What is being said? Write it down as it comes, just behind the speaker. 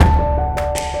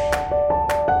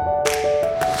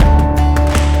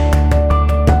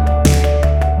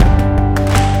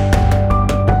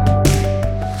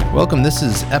welcome. This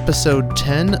is episode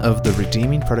 10 of the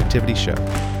Redeeming Productivity Show.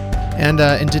 And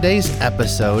in today's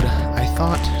episode, I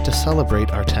thought to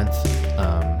celebrate our 10th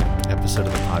episode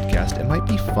of the podcast, it might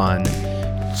be fun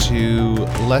to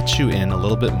let you in a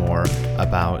little bit more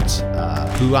about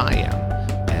who I am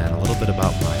and a little bit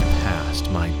about my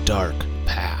past, my dark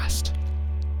past.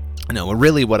 No,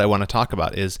 really what I want to talk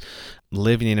about is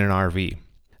living in an RV.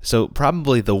 So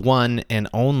probably the one and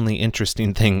only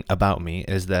interesting thing about me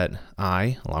is that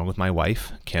I, along with my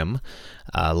wife, Kim,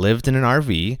 lived in an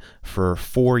RV for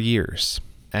 4 years.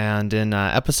 And in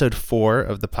episode 4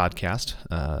 of the podcast,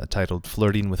 titled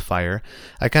Flirting with Fire,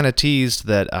 I kind of teased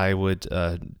that I would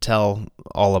tell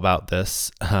all about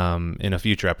this in a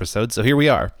future episode. So here we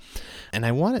are. And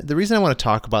the reason I want to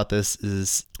talk about this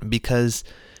is because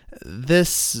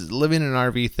this living in an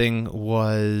RV thing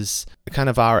was kind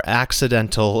of our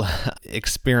accidental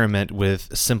experiment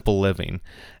with simple living.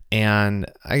 And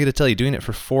I got to tell you, doing it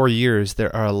for 4 years,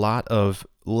 there are a lot of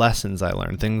lessons I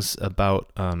learned, things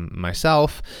about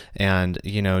myself and,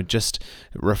 just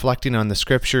reflecting on the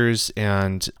scriptures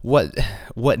and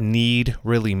what need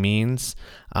really means,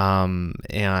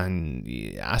 and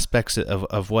aspects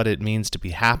of what it means to be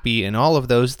happy and all of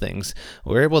those things.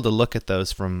 We're able to look at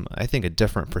those from, I think, a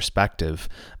different perspective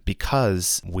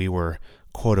because we were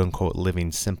quote unquote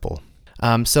living simple.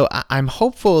 So I'm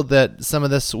hopeful that some of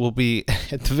this will be,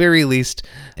 at the very least,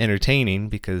 entertaining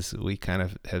because we kind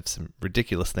of have some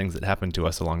ridiculous things that happen to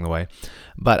us along the way.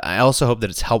 But I also hope that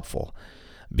it's helpful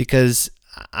because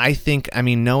I think,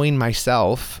 knowing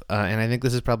myself, and I think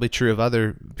this is probably true of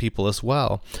other people as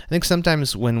well, I think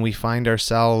sometimes when we find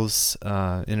ourselves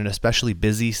in an especially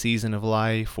busy season of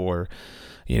life or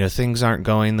things aren't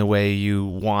going the way you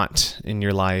want in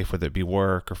your life, whether it be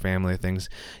work or family things,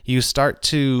 you start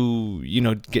to,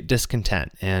 get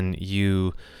discontent and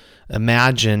you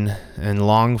imagine and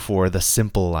long for the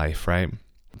simple life, right?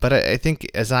 But I think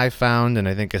as I found, and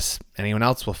I think as anyone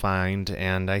else will find,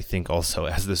 and I think also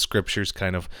as the scriptures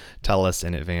kind of tell us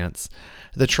in advance,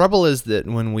 the trouble is that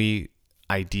when we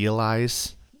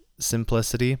idealize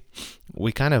simplicity,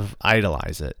 we kind of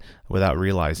idolize it without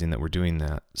realizing that we're doing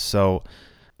that. So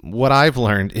what I've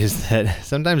learned is that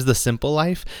sometimes the simple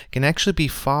life can actually be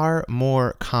far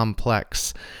more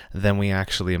complex than we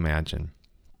actually imagine.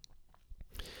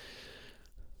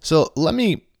 So let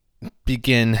me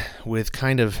begin with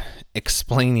kind of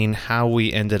explaining how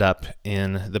we ended up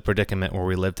in the predicament where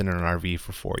we lived in an RV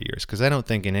for 4 years, because I don't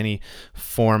think in any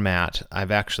format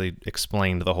I've actually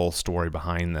explained the whole story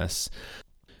behind this.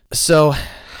 So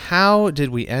how did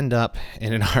we end up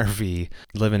in an RV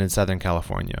living in Southern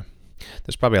California?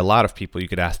 There's probably a lot of people you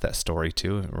could ask that story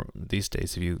to these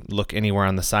days. If you look anywhere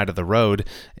on the side of the road,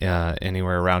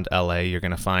 anywhere around LA, you're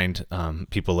going to find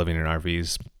people living in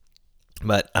RVs.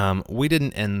 But we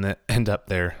didn't end up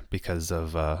there because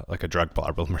of like a drug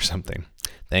problem or something,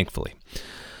 thankfully.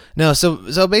 No,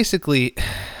 so basically,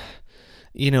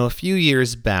 a few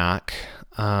years back,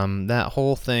 that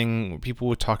whole thing,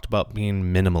 people talked about being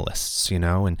minimalists,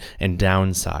 and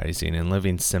downsizing and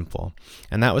living simple.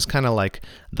 And that was kind of like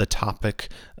the topic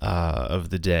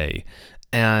of the day.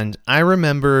 And I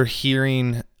remember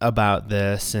hearing about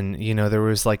this, and, there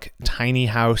was like tiny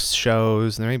house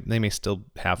shows, and they may still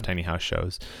have tiny house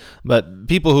shows, but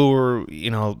people who were,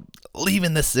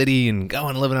 leaving the city and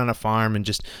going living on a farm and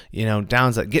just,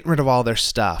 getting rid of all their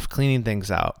stuff, cleaning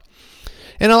things out.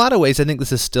 In a lot of ways, I think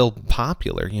this is still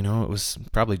popular. It was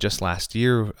probably just last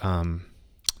year.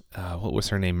 What was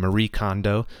her name? Marie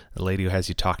Kondo, the lady who has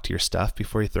you talk to your stuff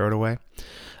before you throw it away.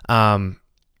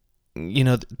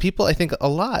 People, I think, a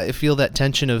lot feel that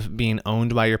tension of being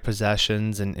owned by your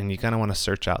possessions, and you kind of want to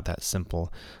search out that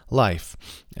simple life,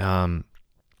 that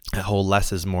whole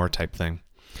less is more type thing.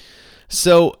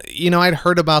 So, I'd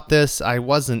heard about this. I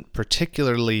wasn't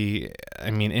particularly,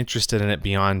 interested in it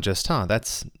beyond just,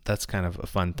 that's kind of a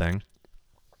fun thing.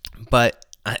 But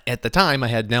at the time, I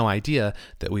had no idea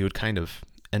that we would kind of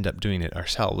end up doing it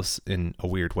ourselves in a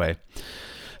weird way.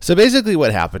 So basically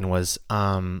what happened was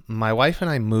my wife and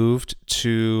I moved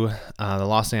to the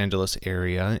Los Angeles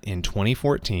area in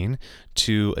 2014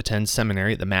 to attend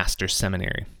seminary at the Master's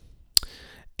Seminary.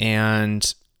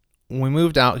 And when we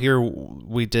moved out here,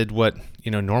 we did what,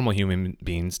 normal human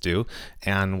beings do,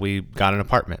 and we got an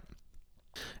apartment.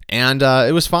 And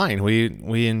it was fine.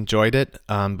 We enjoyed it,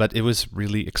 but it was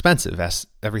really expensive, as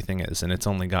everything is, and it's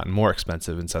only gotten more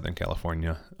expensive in Southern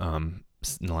California in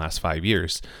the last 5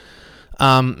 years.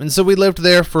 And so we lived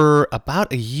there for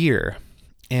about a year,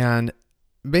 and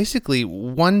basically,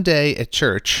 one day at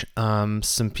church,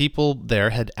 some people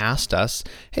there had asked us,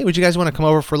 hey, would you guys want to come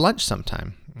over for lunch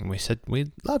sometime? And we said,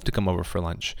 we'd love to come over for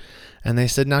lunch. And they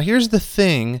said, now here's the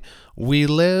thing. We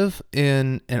live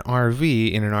in an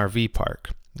RV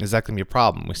park. Is that going to be a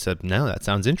problem? We said, no, that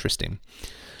sounds interesting.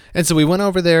 And so we went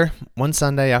over there one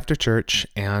Sunday after church,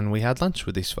 and we had lunch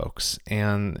with these folks.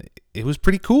 And it was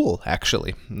pretty cool,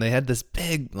 actually. They had this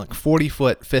big,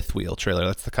 40-foot fifth wheel trailer.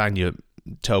 That's the kind you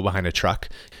tow behind a truck.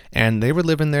 And they were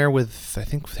living there with, I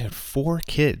think they had 4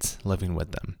 kids living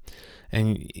with them.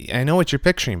 And I know what you're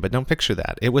picturing, but don't picture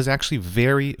that. It was actually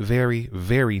very, very,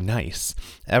 very nice.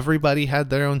 Everybody had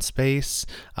their own space.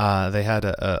 They had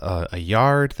a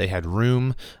yard. They had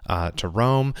room to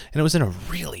roam. And it was in a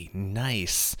really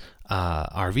nice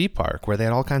RV park where they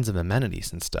had all kinds of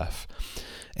amenities and stuff.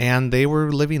 And they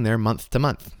were living there month to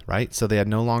month, right? So they had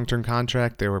no long-term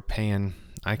contract. They were paying,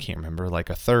 I can't remember, like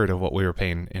a third of what we were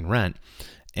paying in rent.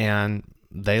 And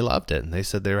they loved it. And they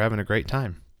said they were having a great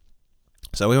time.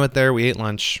 So we went there, we ate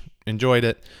lunch, enjoyed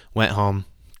it, went home,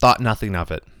 thought nothing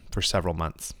of it for several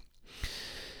months.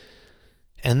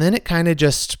 And then it kind of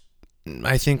just,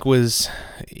 I think, was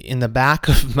in the back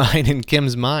of mine and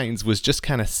Kim's minds, was just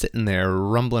kind of sitting there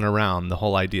rumbling around the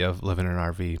whole idea of living in an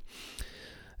RV.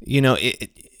 You know,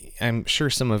 I'm sure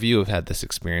some of you have had this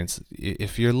experience.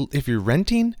 If you're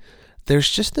renting, there's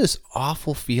just this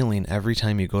awful feeling every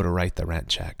time you go to write the rent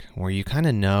check, where you kind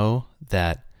of know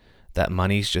that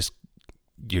money's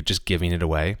you're just giving it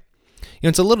away. You know,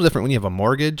 it's a little different when you have a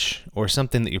mortgage or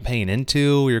something that you're paying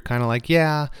into. You're kind of like,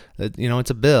 yeah, you know, it's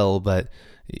a bill, but,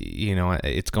 you know,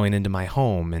 it's going into my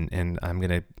home, and I'm going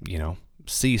to, you know,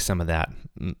 see some of that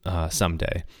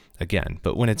someday again.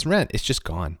 But when it's rent, it's just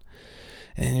gone.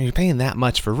 And you're paying that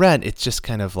much for rent, it's just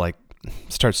kind of like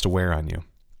starts to wear on you.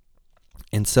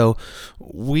 And so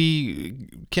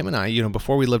Kim and I, you know,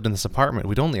 before we lived in this apartment,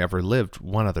 we'd only ever lived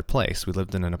one other place. We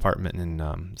lived in an apartment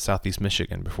in Southeast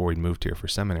Michigan before we'd moved here for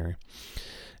seminary.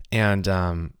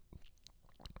 And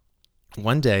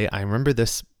one day, I remember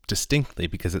this distinctly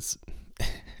because it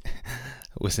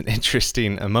was an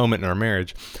interesting moment in our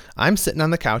marriage. I'm sitting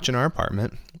on the couch in our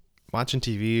apartment, watching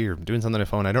TV or doing something on the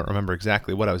phone. I don't remember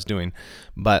exactly what I was doing,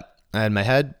 but I had my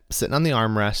head sitting on the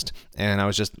armrest, and I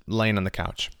was just laying on the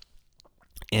couch.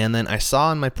 And then I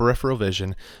saw in my peripheral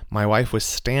vision, my wife was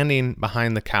standing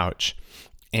behind the couch,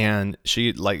 and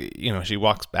she, like, you know, she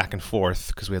walks back and forth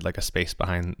because we had like a space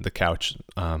behind the couch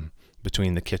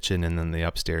between the kitchen and then the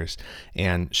upstairs.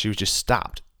 And she was just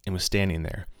stopped and was standing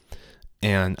there.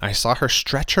 And I saw her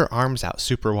stretch her arms out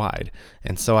super wide.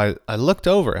 And so I looked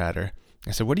over at her.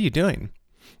 I said, "What are you doing?"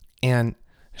 And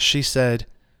she said,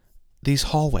 "These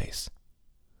hallways.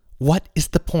 What is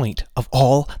the point of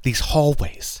all these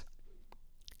hallways?"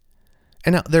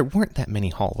 And now, there weren't that many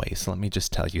hallways, so let me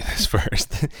just tell you this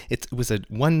first. It was a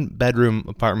 1-bedroom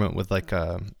apartment with like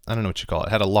a, I don't know what you call it.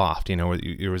 It had a loft, you know, where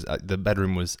the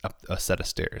bedroom was up a set of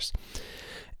stairs.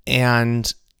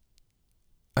 And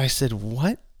I said,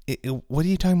 what are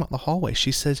you talking about the hallway?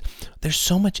 She says, "There's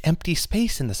so much empty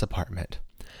space in this apartment."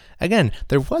 Again,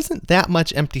 there wasn't that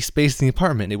much empty space in the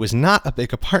apartment. It was not a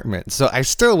big apartment. So I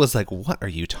still was like, what are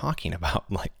you talking about?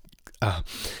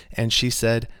 And she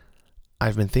said,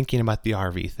 "I've been thinking about the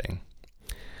RV thing."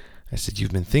 I said,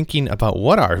 "You've been thinking about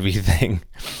what RV thing?"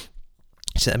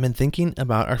 She said, "I've been thinking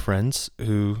about our friends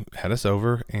who had us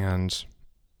over and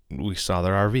we saw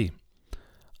their RV.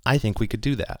 I think we could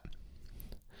do that."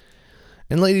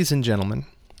 And ladies and gentlemen,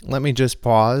 let me just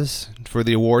pause for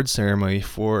the award ceremony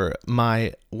for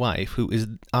my wife, who is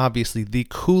obviously the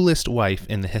coolest wife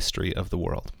in the history of the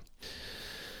world.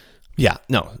 Yeah,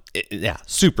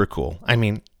 super cool. I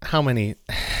mean, how many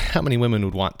women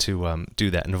would want to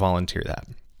do that and volunteer that?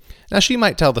 Now, she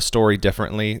might tell the story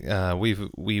differently.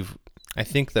 I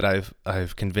think that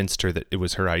I've convinced her that it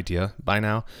was her idea by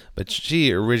now, but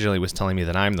she originally was telling me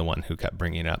that I'm the one who kept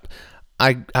bringing it up.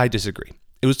 I disagree.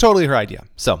 It was totally her idea.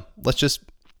 So let's just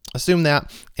assume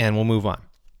that, and we'll move on.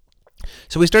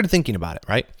 So we started thinking about it,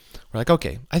 right? We're like,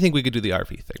 okay, I think we could do the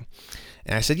RV thing.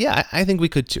 And I said, yeah, I think we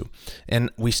could too. And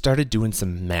we started doing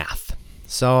some math.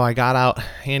 So I got out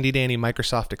handy dandy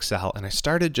Microsoft Excel, and I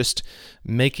started just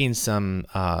making some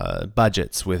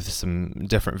budgets with some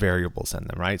different variables in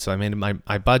them, right? So I made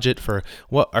my budget for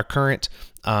what our current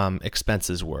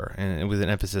expenses were, and with an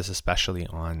emphasis especially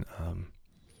on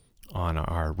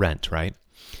our rent, right?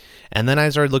 And then I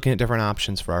started looking at different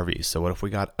options for RVs. So what if we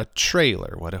got a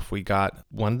trailer? What if we got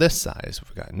one this size? If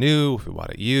we got new, if we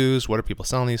bought it used, what are people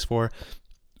selling these for?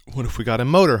 What if we got a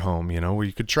motorhome, where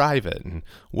you could drive it? And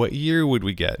what year would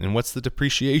we get? And what's the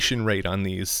depreciation rate on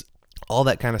these all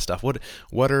that kind of stuff.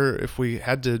 What are, if we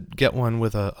had to get one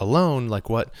with a loan, like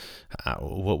what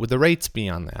would the rates be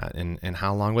on that, and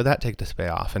how long would that take to pay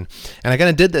off? And I kind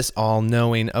of did this all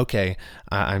knowing, okay,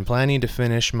 I'm planning to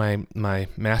finish my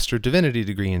Master of Divinity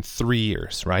degree in 3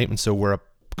 years, right? And so we're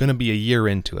going to be a year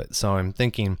into it. So I'm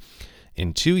thinking,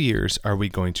 in 2 years, are we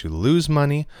going to lose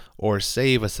money or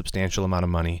save a substantial amount of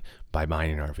money by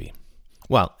buying an RV?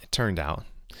 Well, it turned out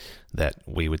that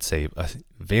we would save a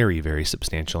very, very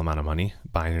substantial amount of money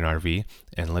buying an RV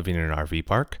and living in an RV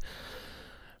park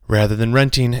rather than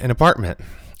renting an apartment.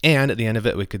 And at the end of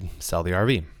it, we could sell the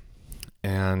RV.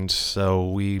 And so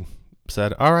we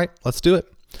said, all right, let's do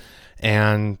it.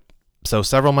 And so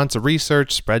several months of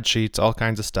research, spreadsheets, all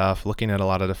kinds of stuff, looking at a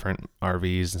lot of different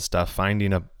RVs and stuff,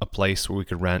 finding a place where we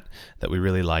could rent that we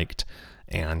really liked.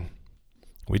 And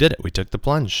we did it. We took the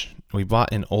plunge. We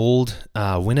bought an old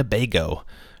Winnebago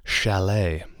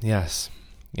chalet. Yes,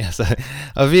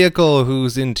 a vehicle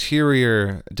whose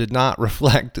interior did not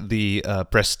reflect the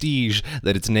prestige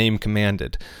that its name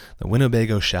commanded. The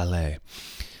Winnebago chalet.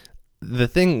 The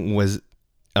thing was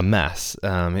a mess.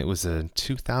 It was a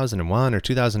 2001 or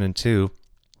 2002,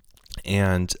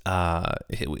 and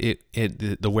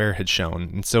the wear had shown.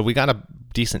 And so we got a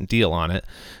decent deal on it,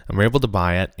 and we were able to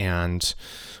buy it, and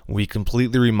we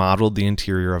completely remodeled the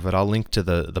interior of it. I'll link to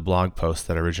the blog post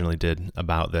that I originally did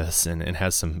about this, and it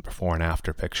has some before and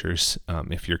after pictures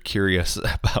if you're curious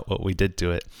about what we did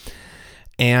to it.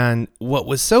 And what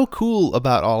was so cool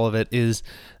about all of it is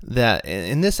that,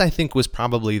 and this I think was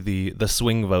probably the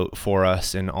swing vote for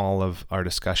us in all of our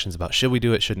discussions about should we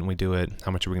do it, shouldn't we do it,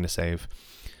 how much are we going to save.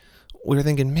 We were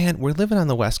thinking, man, we're living on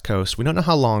the West Coast. We don't know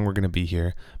how long we're going to be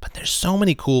here, but there's so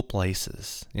many cool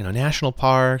places, national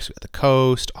parks, the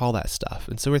coast, all that stuff.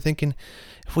 And so we're thinking,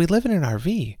 if we live in an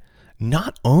RV,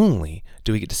 not only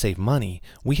do we get to save money,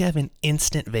 we have an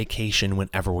instant vacation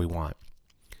whenever we want.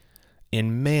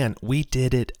 And man, we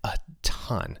did it a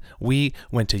ton. We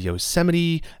went to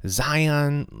Yosemite,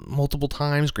 Zion multiple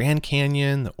times, Grand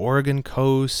Canyon, the Oregon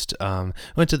coast.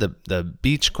 Went to the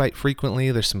beach quite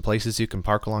frequently. There's some places you can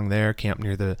park along there, camp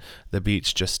near the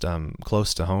beach, just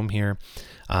close to home here.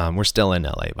 We're still in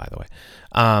LA, by the way.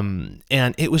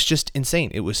 And it was just insane.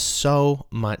 It was so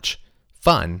much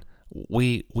fun.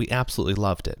 We absolutely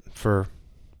loved it for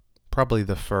probably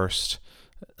the first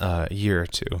year or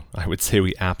two. I would say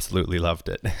we absolutely loved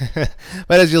it.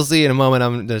 But as you'll see in a moment,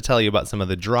 I'm going to tell you about some of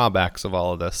the drawbacks of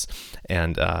all of this,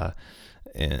 and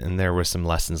there were some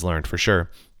lessons learned for sure.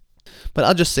 But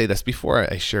I'll just say this before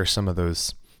I share some of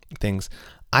those things.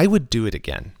 I would do it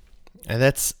again, and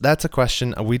that's a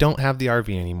question. We don't have the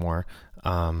RV anymore,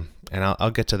 and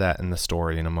I'll get to that in the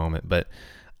story in a moment. But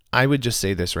I would just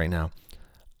say this right now: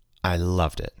 I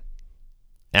loved it.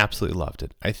 Absolutely loved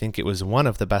it. I think it was one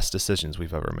of the best decisions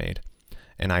we've ever made.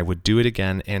 And I would do it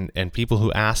again. And people who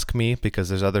ask me, because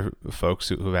there's other folks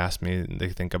who've asked me, they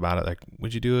think about it like,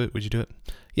 would you do it? Would you do it?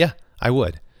 Yeah, I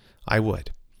would. I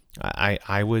would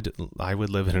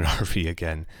live in an RV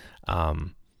again,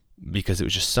 because it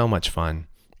was just so much fun.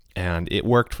 And it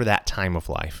worked for that time of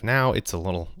life. Now it's a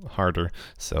little harder,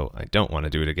 so I don't want to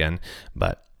do it again.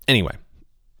 But anyway,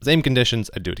 same conditions,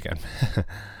 I'd do it again.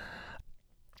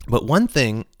 But one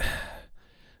thing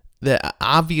that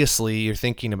obviously you're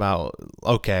thinking about,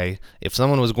 okay, if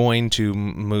someone was going to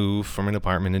move from an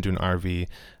apartment into an RV,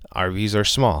 RVs are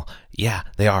small. Yeah,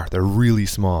 they are. They're really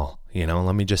small.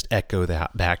 Let me just echo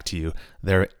that back to you.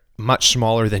 They're much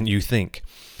smaller than you think.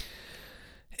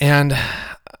 And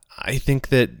I think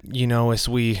that, as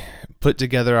we put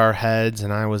together our heads,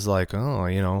 and I was like, I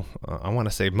want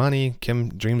to save money. Kim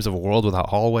dreams of a world without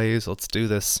hallways. Let's do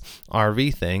this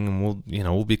RV thing, and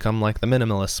we'll become like the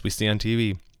minimalists we see on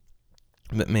TV.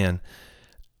 But man,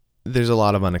 there's a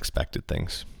lot of unexpected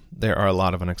things. There are a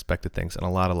lot of unexpected things and a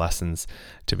lot of lessons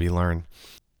to be learned.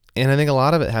 And I think a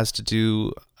lot of it has to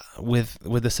do with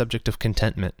the subject of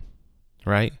contentment,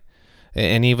 right?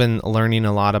 And even learning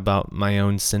a lot about my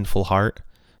own sinful heart,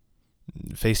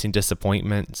 facing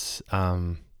disappointments,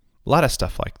 a lot of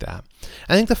stuff like that.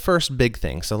 I think the first big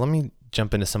thing, so let me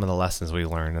jump into some of the lessons we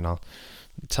learned, and I'll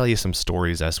tell you some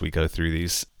stories as we go through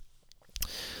these.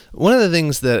 One of the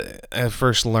things that I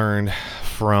first learned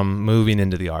from moving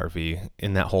into the RV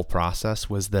in that whole process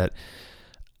was that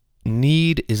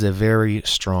need is a very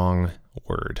strong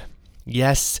word.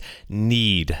 Yes,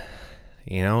 need.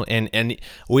 And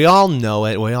we all know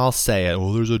it. We all say it.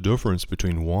 Well, there's a difference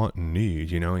between want and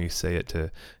need. You say it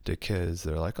to kids.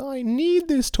 They're like, oh, I need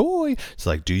this toy. It's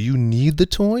like, do you need the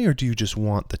toy or do you just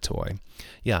want the toy?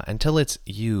 Yeah, until it's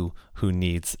you who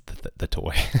needs the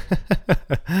toy.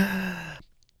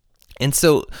 And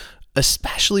so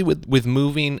especially with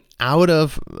moving out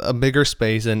of a bigger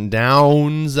space and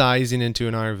downsizing into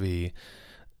an RV.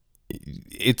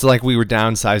 It's like we were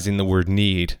downsizing the word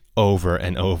need over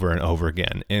and over and over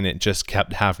again, and it just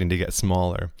kept having to get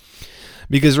smaller.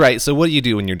 Because, right, so what do you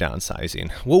do when you're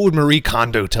downsizing? What would Marie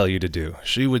Kondo tell you to do?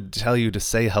 She would tell you to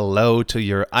say hello to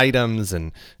your items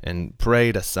and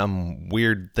pray to some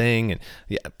weird thing. And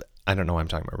yeah, I don't know why I'm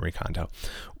talking about Marie Kondo.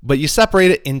 But you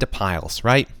separate it into piles,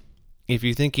 right? If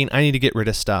you're thinking, I need to get rid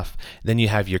of stuff, then you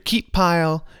have your keep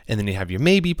pile, and then you have your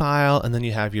maybe pile, and then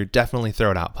you have your definitely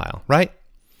throw it out pile, right?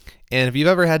 And if you've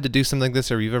ever had to do something like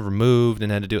this, or you've ever moved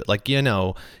and had to do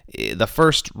it, the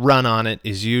first run on it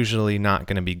is usually not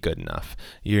going to be good enough.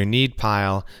 Your need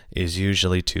pile is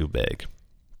usually too big.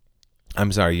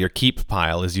 Your keep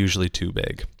pile is usually too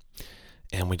big.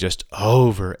 And we just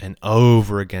over and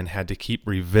over again had to keep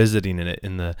revisiting it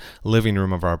in the living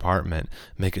room of our apartment,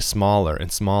 make it smaller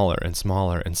and smaller and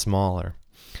smaller and smaller.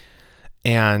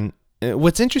 And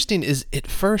what's interesting is at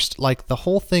first, the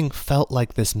whole thing felt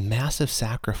like this massive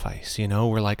sacrifice.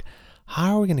 We're like,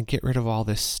 how are we going to get rid of all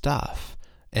this stuff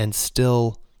and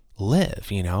still live?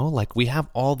 We have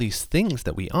all these things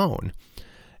that we own.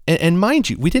 And mind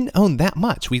you, we didn't own that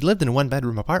much. We lived in a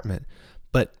 1-bedroom apartment,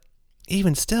 but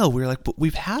even still, we were like, but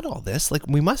we've had all this.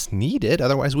 We must need it.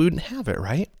 Otherwise, we wouldn't have it,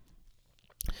 right?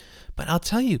 But I'll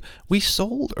tell you, we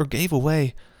sold or gave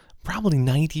away probably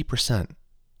 90%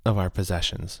 of our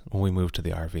possessions when we moved to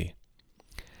the RV.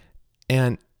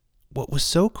 And what was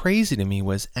so crazy to me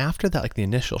was after that, the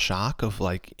initial shock of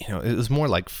it was more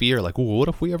like fear, well, what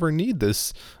if we ever need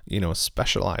this,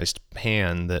 specialized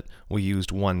pan that we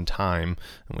used one time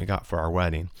and we got for our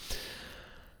wedding.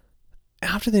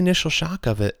 After the initial shock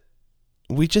of it,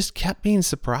 we just kept being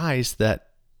surprised that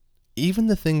even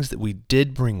the things that we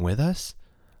did bring with us,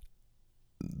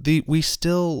 we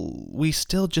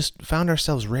still just found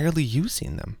ourselves rarely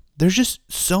using them. There's just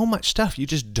so much stuff you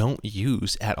just don't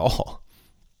use at all.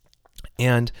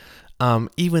 And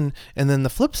then the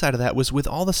flip side of that was with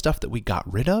all the stuff that we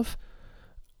got rid of,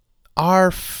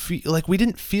 we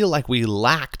didn't feel like we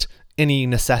lacked any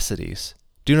necessities.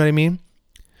 Do you know what I mean?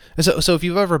 And so if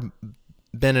you've ever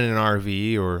been in an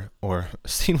RV or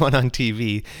seen one on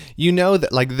TV, you know that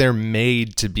they're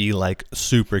made to be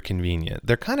super convenient.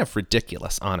 They're kind of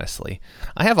ridiculous, honestly.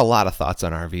 I have a lot of thoughts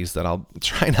on RVs that I'll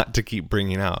try not to keep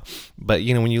bringing out. But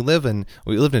when we lived in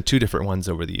 2 different ones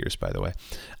over the years, by the way.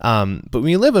 But when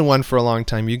you live in one for a long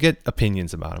time, you get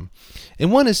opinions about them.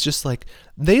 And one is just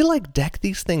they deck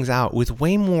these things out with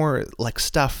way more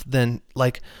stuff than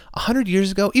 100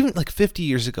 years ago, even 50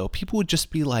 years ago. People would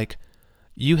just be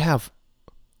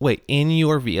in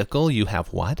your vehicle, you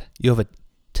have what? You have a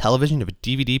television, you have a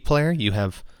DVD player, you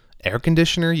have air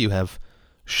conditioner, you have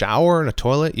shower and a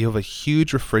toilet, you have a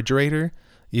huge refrigerator,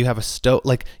 you have a stove,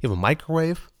 you have a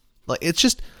microwave. It's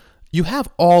just, you have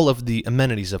all of the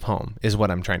amenities of home is what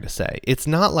I'm trying to say. It's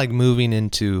not like moving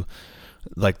into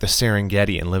the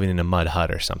Serengeti and living in a mud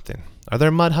hut or something. Are there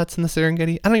mud huts in the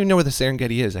Serengeti? I don't even know where the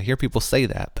Serengeti is. I hear people say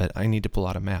that, but I need to pull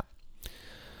out a map.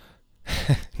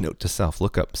 Note to self,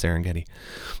 look up Serengeti.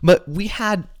 But we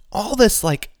had all this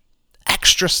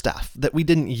extra stuff that we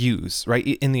didn't use, right,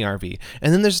 in the RV.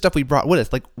 And then there's stuff we brought with us.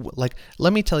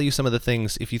 Let me tell you some of the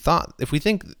things. If you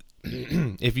think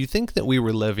that we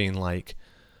were living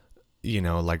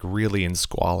really in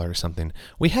squalor or something,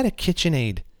 we had a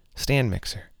KitchenAid stand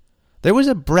mixer. There was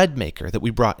a bread maker that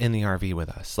we brought in the RV with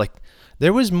us.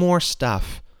 There was more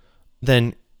stuff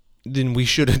than we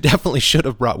definitely should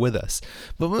have brought with us.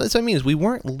 But what I mean is we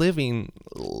weren't living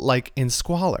in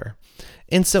squalor.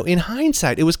 And so in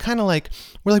hindsight, it was kind of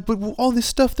we're but all this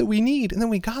stuff that we need. And then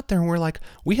we got there and we're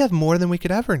we have more than we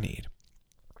could ever need.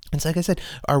 And so like I said,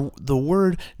 the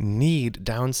word need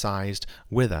downsized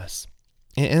with us.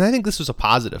 And I think this was a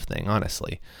positive thing,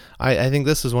 honestly. I think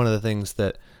this is one of the things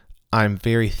that I'm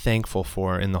very thankful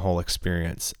for in the whole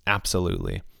experience.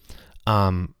 Absolutely.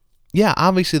 Yeah,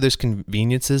 obviously there's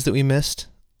conveniences that we missed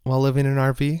while living in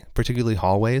an RV, particularly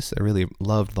hallways. I really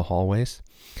loved the hallways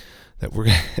that were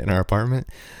in our apartment.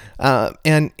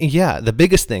 And yeah, the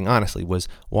biggest thing, honestly, was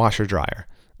washer dryer.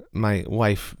 My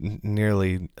wife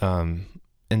nearly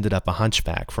ended up a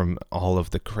hunchback from all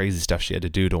of the crazy stuff she had to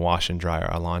do to wash and dry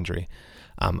our laundry.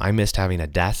 I missed having a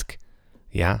desk.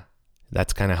 Yeah,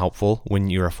 that's kind of helpful when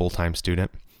you're a full-time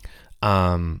student.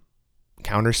 Counter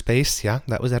space, yeah,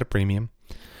 that was at a premium.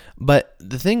 But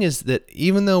the thing is that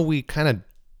even though we kind of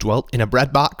dwelt in a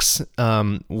bread box,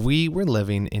 we were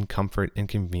living in comfort and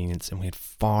convenience, and we had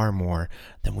far more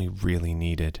than we really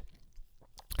needed.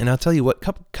 And I'll tell you what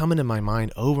kept coming to my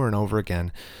mind over and over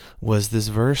again was this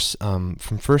verse from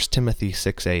 1 Timothy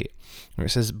 6:8, where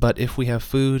it says, "But if we have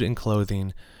food and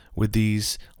clothing, with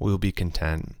these we will be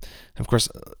content." And of course,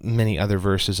 many other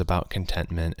verses about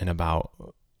contentment and about,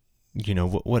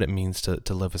 what it means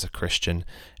to live as a Christian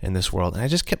in this world. And I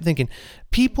just kept thinking,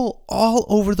 people all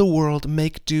over the world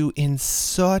make do in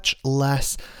such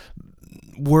less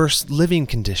worse living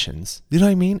conditions. You know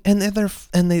what I mean? And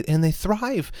they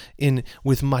thrive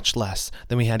with much less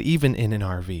than we had even in an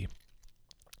RV.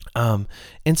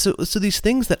 And so these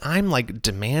things that I'm like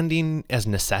demanding as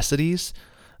necessities,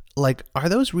 like, are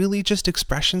those really just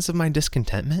expressions of my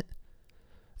discontentment?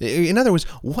 In other words,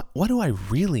 what do I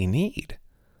really need?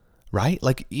 Right?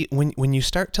 Like when you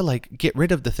start to like get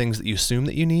rid of the things that you assume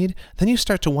that you need, then you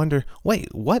start to wonder,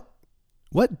 wait, what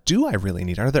do I really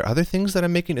need? Are there other things that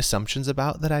I'm making assumptions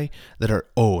about that are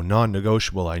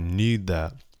non-negotiable? I need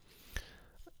that.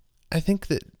 I think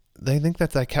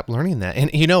that I kept learning that.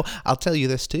 And I'll tell you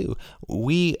this too.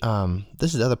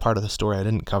 This is the other part of the story I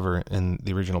didn't cover in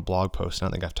the original blog post. I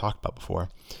don't think I've talked about before.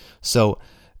 So,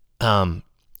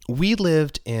 we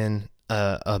lived in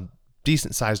a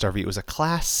decent sized RV. It was a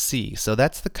Class C. So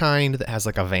that's the kind that has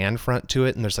like a van front to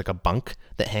it, and there's like a bunk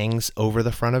that hangs over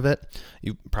the front of it.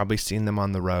 You've probably seen them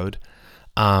on the road.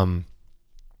 And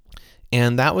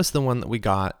that was the one that we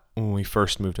got when we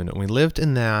first moved in it. We lived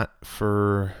in that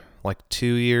for like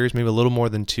 2 years, maybe a little more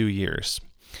than 2 years.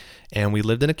 And we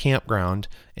lived in a campground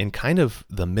in kind of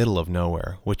the middle of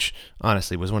nowhere, which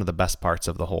honestly was one of the best parts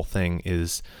of the whole thing.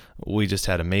 Is we just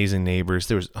had amazing neighbors.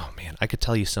 There was, I could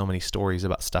tell you so many stories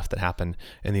about stuff that happened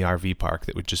in the RV park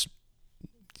that would just,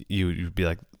 you'd be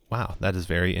like, wow, that is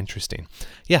very interesting.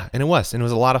 Yeah, and it was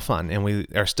a lot of fun. And we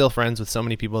are still friends with so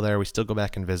many people there. We still go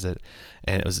back and visit,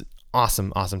 and it was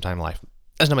awesome time of life.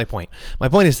 That's not my point. My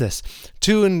point is this: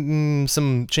 2 and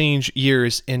some change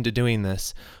years into doing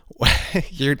this,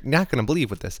 you're not going to believe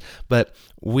with this, but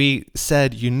we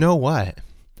said, you know what?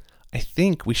 I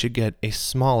think we should get a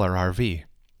smaller RV.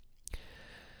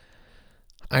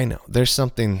 I know there's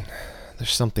something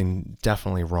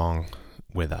definitely wrong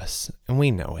with us, and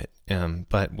we know it.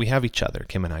 But we have each other,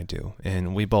 Kim and I do,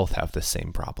 and we both have the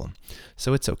same problem,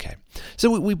 so it's okay.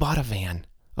 So we bought a van.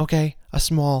 Okay, a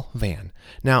small van.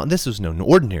 Now, this was no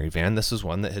ordinary van. This was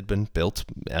one that had been built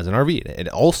as an RV. It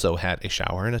also had a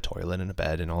shower and a toilet and a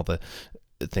bed and all the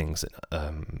things,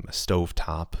 a stove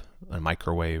top, a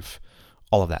microwave,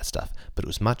 all of that stuff. But it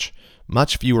was much,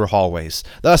 much fewer hallways,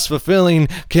 thus fulfilling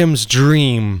Kim's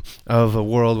dream of a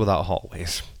world without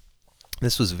hallways.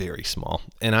 This was very small,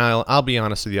 and I'll be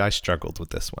honest with you, I struggled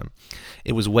with this one.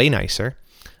 It was way nicer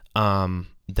than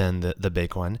the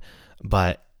big one,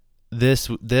 but this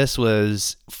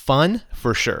was fun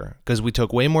for sure, because we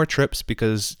took way more trips,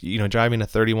 because driving a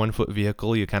 31-foot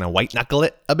vehicle, you kind of white knuckle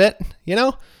it a bit,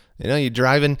 you're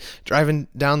driving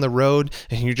down the road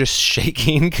and you're just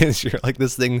shaking because you're like,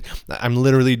 this thing, I'm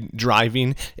literally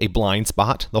driving a blind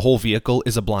spot. The whole vehicle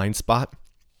is a blind spot.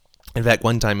 In fact,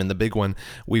 one time in the big one,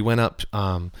 we went up,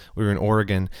 we were in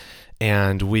Oregon,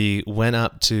 and we went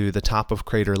up to the top of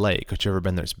Crater Lake, which you've ever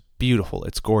been there. It's beautiful.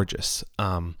 It's gorgeous.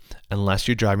 Unless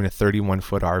you're driving a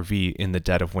 31-foot RV in the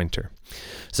dead of winter.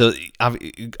 So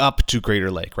up to Crater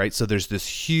Lake, right? So there's this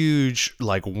huge,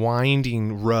 like,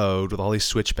 winding road with all these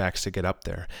switchbacks to get up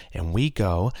there. And we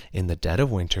go in the dead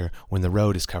of winter when the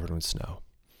road is covered with snow.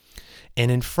 And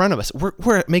in front of us,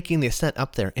 we're making the ascent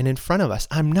up there, and in front of us,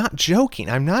 I'm not joking,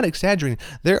 I'm not exaggerating,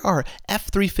 there are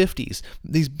F-350s,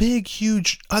 these big,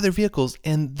 huge other vehicles,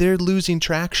 and they're losing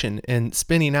traction and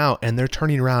spinning out, and they're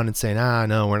turning around and saying,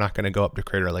 no, we're not going to go up to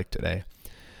Crater Lake today.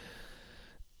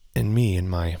 And me, in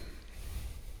my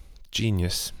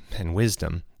genius and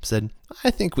wisdom, said,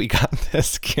 I think we got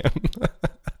this, Kim.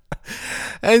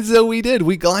 And so we did.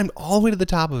 We climbed all the way to the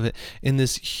top of it in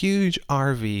this huge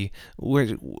RV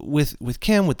with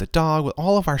Kim, with the dog, with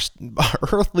all of our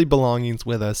earthly belongings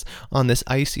with us on this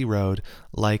icy road,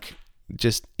 like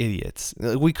just idiots.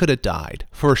 We could have died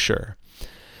for sure.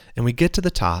 And we get to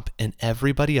the top, and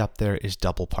everybody up there is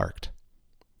double parked.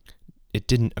 It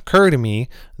didn't occur to me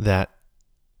that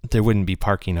there wouldn't be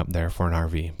parking up there for an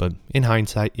RV, but in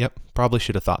hindsight, yep, probably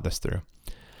should have thought this through.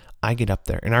 I get up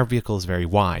there, and our vehicle is very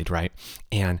wide, right?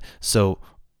 And so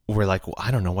we're like, well, I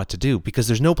don't know what to do, because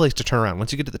there's no place to turn around.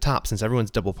 Once you get to the top, since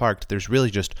everyone's double parked, there's really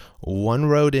just one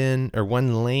road in, or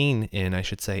one lane in, I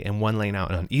should say, and one lane out.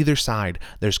 And on either side,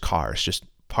 there's cars just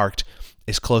parked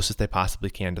as close as they possibly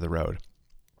can to the road.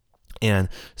 And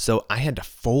so I had to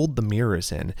fold the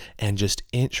mirrors in and just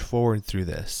inch forward through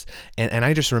this. And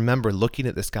I just remember looking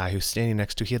at this guy who's standing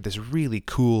next to, he had this really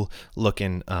cool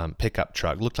looking pickup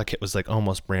truck. Looked like it was like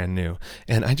almost brand new.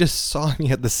 And I just saw him, he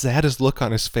had the saddest look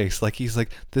on his face. Like he's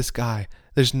like, this guy,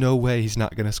 there's no way he's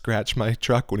not going to scratch my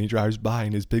truck when he drives by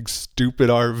in his big stupid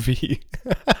RV.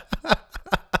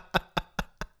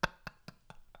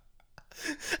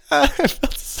 I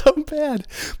felt so bad.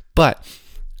 But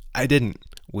I didn't.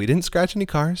 We didn't scratch any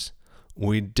cars.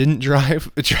 We didn't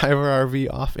drive our RV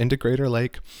off into Crater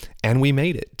Lake, and we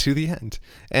made it to the end.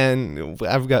 And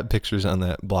I've got pictures on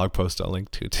that blog post I'll link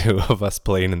to too of us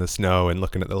playing in the snow and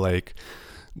looking at the lake.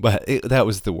 But that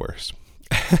was the worst.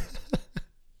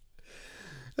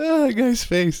 Oh, guy's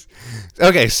face.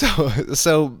 Okay,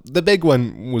 so the big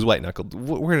one was white knuckled.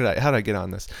 How did I get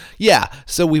on this? Yeah,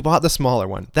 so we bought the smaller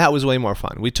one. That was way more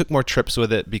fun. We took more trips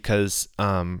with it because,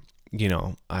 I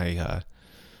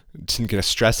didn't get a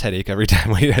stress headache every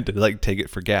time we had to like take it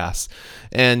for gas.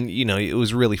 And, it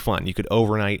was really fun. You could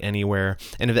overnight anywhere.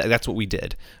 And that's what we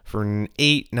did for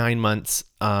 8-9 months.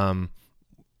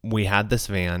 We had this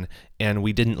van and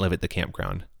we didn't live at the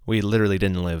campground. We literally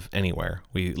didn't live anywhere.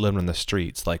 We lived on the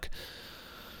streets, like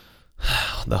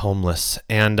the homeless.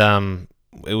 And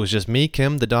it was just me,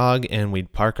 Kim, the dog, and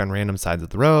we'd park on random sides of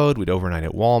the road. We'd overnight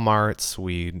at Walmarts.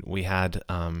 We had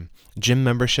gym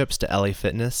memberships to LA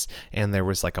Fitness, and there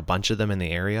was like a bunch of them in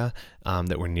the area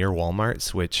that were near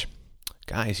Walmarts, which,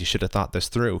 guys, you should have thought this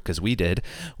through, because we did.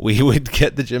 We would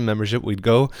get the gym membership. We'd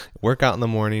go work out in the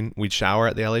morning. We'd shower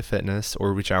at the LA Fitness,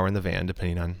 or we'd shower in the van,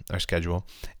 depending on our schedule.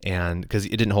 And because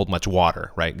it didn't hold much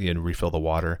water, right? You had to refill the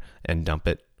water and dump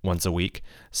it once a week.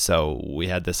 So we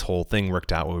had this whole thing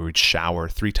worked out where we would shower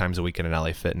 3 times a week in an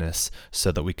LA Fitness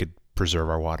so that we could preserve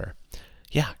our water.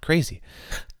 Yeah, crazy.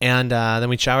 And then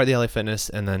we'd shower at the LA Fitness,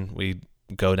 and then we'd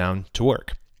go down to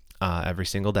work every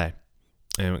single day.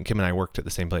 And Kim and I worked at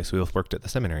the same place. We both worked at the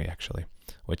seminary, actually,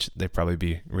 which they'd probably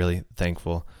be really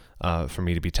thankful for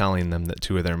me to be telling them that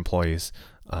 2 of their employees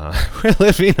were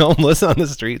living homeless on the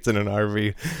streets in an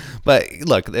RV. But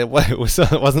look, it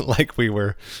wasn't like we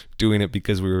were doing it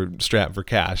because we were strapped for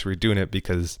cash. We were doing it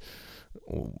because,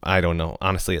 I don't know.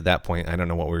 Honestly, at that point, I don't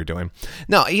know what we were doing.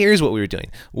 No, here's what we were doing.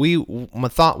 My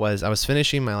thought was, I was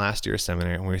finishing my last year of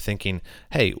seminary, and we were thinking,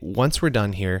 hey, once we're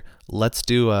done here, we'll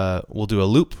do a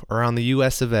loop around the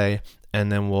U.S. of A., and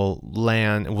then we'll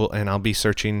land, and I'll be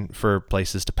searching for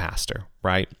places to pastor,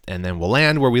 right? And then we'll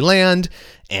land where we land,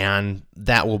 and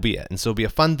that will be it. And so it'll be a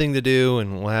fun thing to do,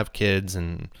 and we'll have kids,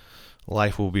 and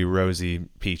life will be rosy,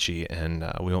 peachy, and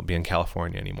we won't be in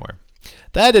California anymore.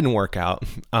 That didn't work out.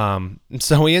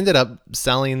 So we ended up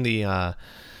selling the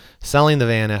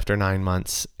van after 9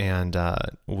 months, and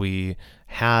we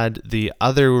had the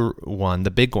other one,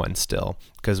 the big one, still,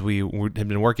 because we had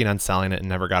been working on selling it and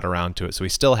never got around to it. So we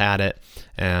still had it,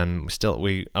 and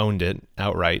we owned it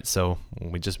outright. So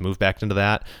we just moved back into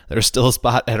that. There was still a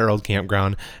spot at our old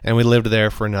campground, and we lived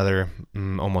there for another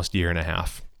almost year and a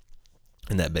half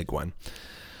in that big one.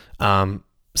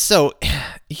 So,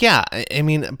 yeah, I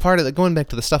mean, part of the, going back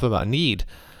to the stuff about need,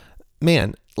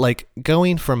 man, like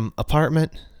going from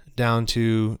apartment down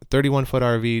to 31-foot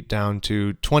RV down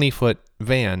to 20-foot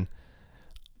van,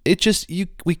 it just,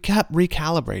 we kept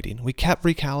recalibrating,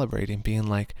 being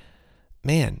like,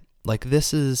 man, like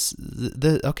this is,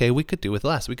 okay, we could do with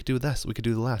less, we could do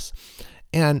less.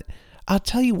 And I'll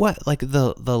tell you what, like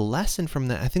the lesson from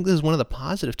that, I think this is one of the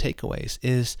positive takeaways,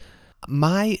 is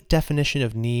my definition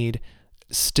of need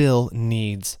still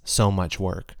needs so much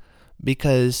work,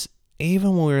 because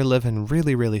even when we were living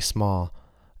really, really small,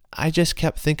 I just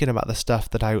kept thinking about the stuff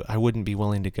that I wouldn't be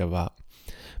willing to give up.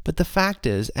 But the fact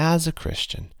is, as a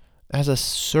Christian, as a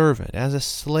servant, as a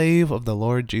slave of the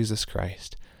Lord Jesus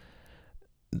Christ,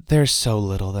 there's so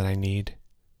little that I need.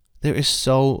 There is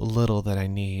so little that I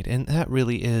need. And that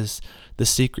really is the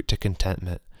secret to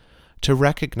contentment, to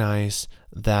recognize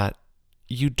that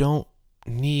you don't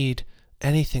need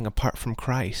anything apart from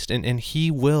Christ, and He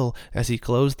will, as He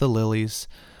clothes the lilies,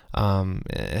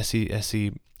 as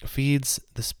He feeds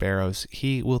the sparrows,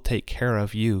 He will take care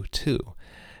of you too.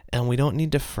 And we don't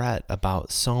need to fret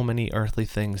about so many earthly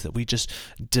things that we just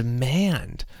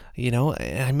demand.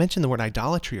 I mentioned the word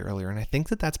idolatry earlier, and I think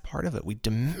that that's part of it. We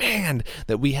demand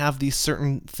that we have these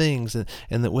certain things,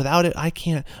 and that without it, I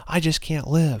just can't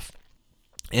live.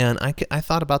 And I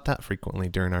thought about that frequently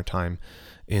during our time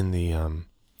in the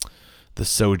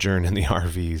sojourn in the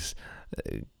RVs,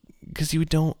 because you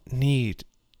don't need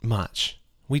much.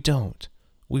 We don't.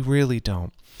 We really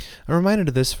don't. I'm reminded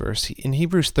of this verse in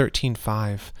Hebrews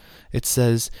 13:5. It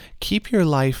says, "Keep your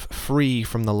life free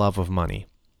from the love of money,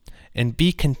 and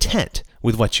be content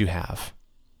with what you have.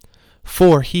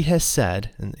 For he has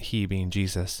said, and he being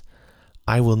Jesus,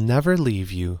 I will never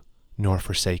leave you nor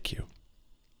forsake you.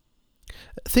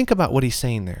 Think about what he's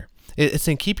saying there. It's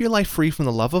saying keep your life free from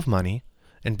the love of money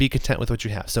and be content with what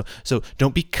you have. So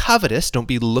don't be covetous. Don't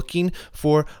be looking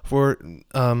for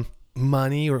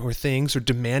money or things or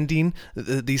demanding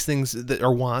these things that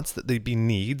are wants, that they be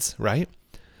needs, right?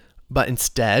 But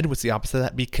instead, what's the opposite of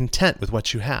that? Be content with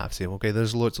what you have. Say, okay,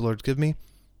 there's the Lord's give me.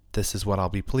 This is what I'll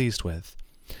be pleased with.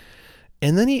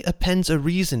 And then he appends a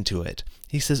reason to it.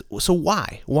 He says, so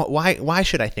why? Why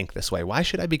should I think this way? Why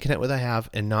should I be content with what I have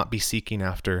and not be seeking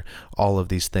after all of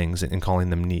these things and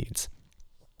calling them needs?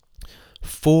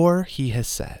 For he has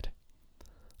said,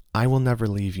 I will never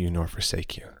leave you nor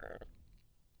forsake you.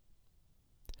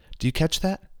 Do you catch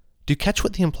that? Do you catch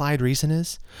what the implied reason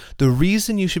is? The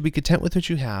reason you should be content with what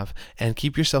you have and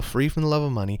keep yourself free from the love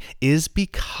of money is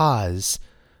because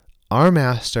our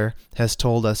Master has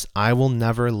told us, I will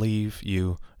never leave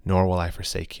you, nor will I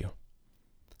forsake you.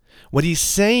 What he's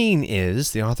saying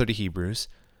is, the author to Hebrews,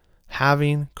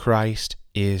 having Christ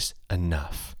is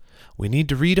enough. We need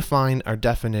to redefine our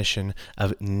definition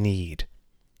of need.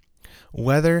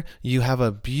 Whether you have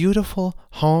a beautiful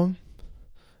home,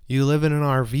 you live in an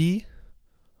RV,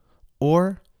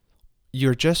 or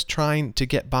you're just trying to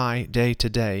get by day to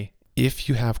day, if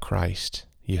you have Christ,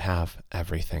 you have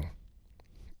everything.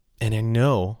 And I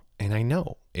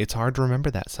know it's hard to remember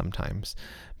that sometimes,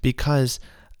 because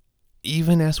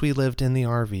even as we lived in the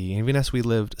RV, even as we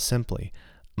lived simply,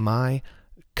 my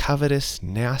covetous,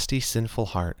 nasty, sinful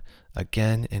heart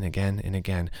again and again and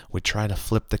again would try to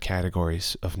flip the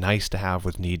categories of nice to have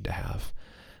with need to have.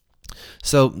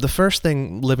 So the first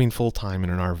thing living full-time in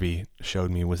an RV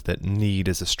showed me was that need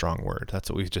is a strong word.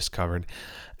 That's what we've just covered.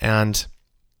 And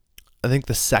I think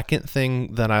the second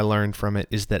thing that I learned from it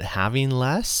is that having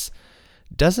less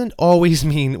doesn't always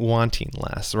mean wanting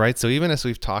less, right? So even as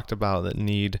we've talked about that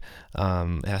need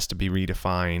has to be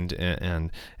redefined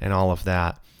and all of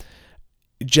that,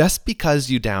 just because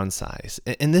you downsize,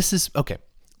 and this is, okay,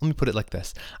 let me put it like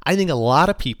this. I think a lot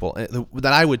of people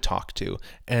that I would talk to,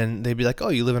 and they'd be like, oh,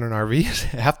 you live in an RV?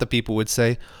 Half the people would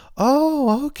say,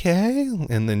 oh, okay.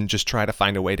 And then just try to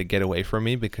find a way to get away from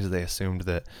me because they assumed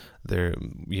that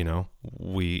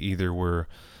we either were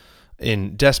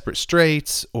in desperate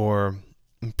straits or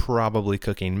probably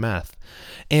cooking meth.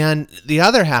 And the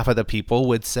other half of the people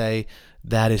would say,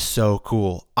 that is so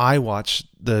cool. I watch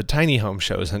the tiny home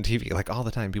shows on TV, like all the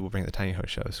time. People bring the tiny home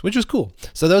shows, which was cool.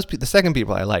 So the second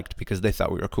people I liked because they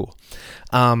thought we were cool.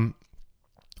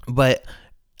 But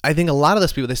I think a lot of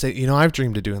those people, they say, I've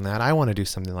dreamed of doing that. I want to do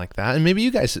something like that. And maybe you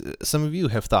guys, some of you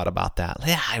have thought about that.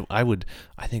 Yeah, I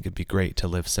think it'd be great to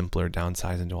live simpler,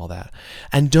 downsize, and do all that.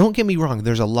 And don't get me wrong,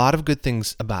 there's a lot of good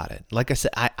things about it. Like I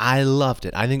said, I loved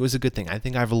it. I think it was a good thing. I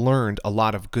think I've learned a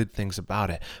lot of good things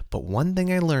about it. But one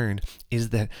thing I learned is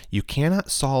that you cannot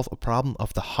solve a problem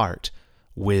of the heart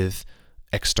with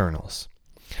externals.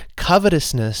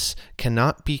 Covetousness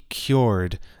cannot be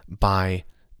cured by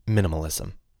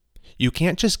minimalism. You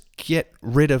can't just get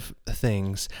rid of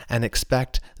things and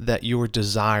expect that your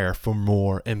desire for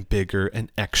more and bigger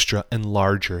and extra and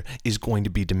larger is going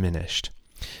to be diminished.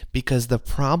 Because the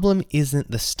problem isn't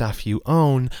the stuff you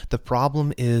own, the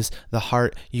problem is the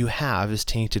heart you have is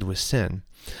tainted with sin.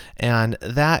 And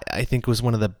that, I think, was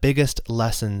one of the biggest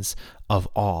lessons of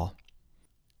all.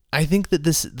 I think that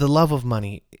the love of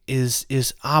money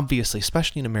is obviously,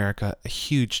 especially in America, a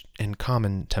huge and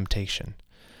common temptation.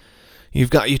 You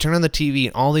turn on the TV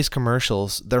and all these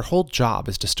commercials, their whole job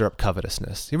is to stir up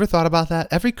covetousness. You ever thought about that?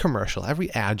 Every commercial, every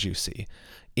ad you see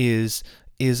is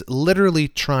literally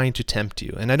trying to tempt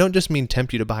you. And I don't just mean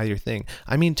tempt you to buy your thing.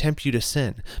 I mean tempt you to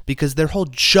sin, because their whole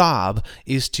job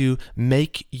is to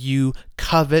make you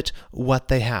covet what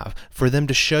they have, for them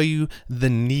to show you the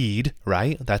need,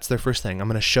 right? That's their first thing. I'm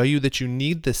going to show you that you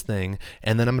need this thing,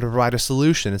 and then I'm going to provide a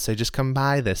solution and say, just come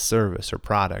buy this service or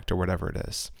product or whatever it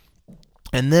is.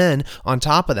 And then on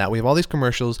top of that, we have all these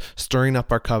commercials stirring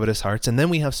up our covetous hearts. And then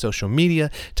we have social media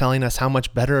telling us how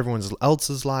much better everyone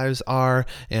else's lives are.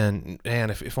 And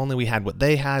if only we had what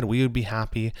they had, we would be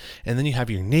happy. And then you have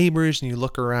your neighbors and you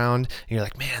look around and you're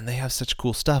like, man, they have such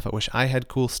cool stuff. I wish I had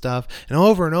cool stuff. And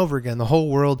over again, the whole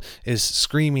world is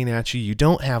screaming at you. You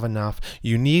don't have enough.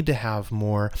 You need to have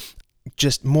more.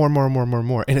 Just more.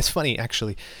 And it's funny,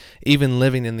 actually, even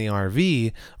living in the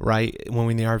RV, right? When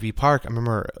we in the RV park, I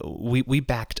remember we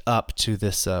backed up to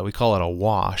this, we call it a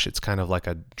wash. It's kind of like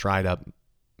a dried up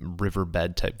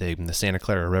riverbed type thing. The Santa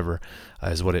Clara River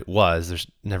is what it was. There's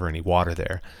never any water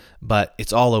there, but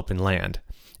it's all open land.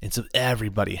 And so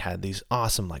everybody had these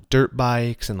awesome like dirt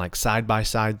bikes and like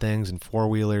side-by-side things and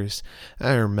four-wheelers.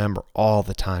 I remember all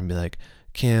the time be like,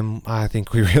 Kim, I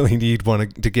think we really need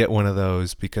to get one of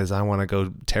those because I want to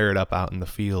go tear it up out in the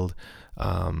field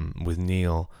with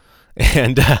Neil.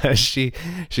 And she'd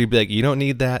be like, you don't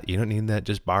need that,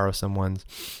 just borrow someone's.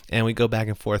 And we go back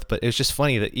and forth. But it was just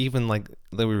funny that even like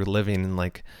that we were living in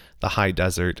like the high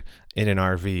desert in an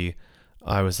RV,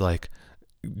 I was like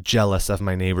jealous of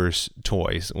my neighbor's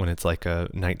toys when it's like a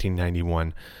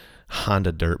 1991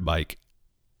 Honda dirt bike.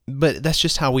 But that's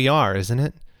just how we are, isn't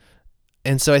it?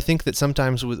 And so I think that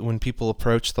sometimes when people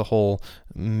approach the whole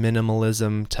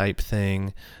minimalism type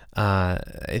thing,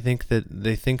 I think that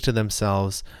they think to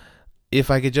themselves,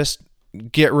 if I could just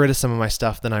get rid of some of my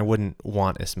stuff, then I wouldn't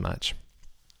want as much.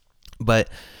 But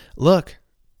look,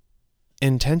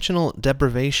 intentional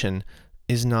deprivation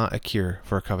is not a cure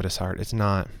for a covetous heart. It's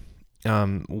not.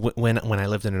 When I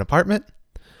lived in an apartment,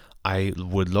 I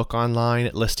would look online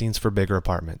at listings for bigger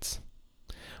apartments.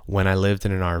 When I lived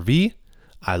in an RV,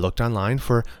 I looked online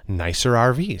for nicer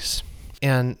RVs.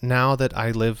 And now that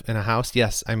I live in a house,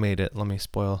 yes, I made it. Let me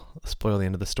spoil the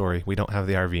end of the story. We don't have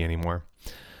the RV anymore.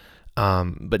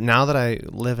 But now that I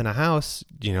live in a house,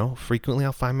 frequently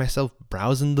I'll find myself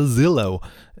browsing the Zillow.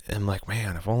 And I'm like,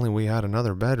 man, if only we had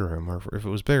another bedroom, or if it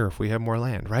was bigger, if we had more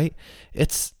land, right?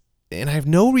 And I have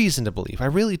no reason to believe, I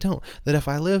really don't, that if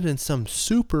I lived in some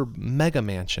super mega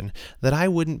mansion, that I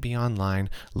wouldn't be online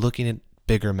looking at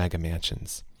bigger mega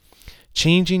mansions.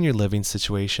 Changing your living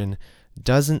situation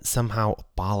doesn't somehow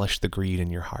abolish the greed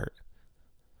in your heart.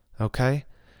 Okay?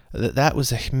 That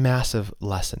was a massive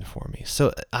lesson for me.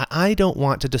 So I don't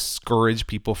want to discourage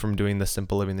people from doing the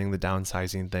simple living thing, the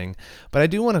downsizing thing, but I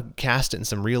do want to cast it in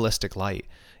some realistic light.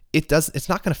 It's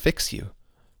not going to fix you.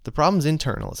 The problem's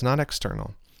internal. It's not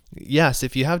external. Yes,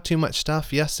 if you have too much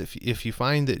stuff, yes, if you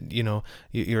find that,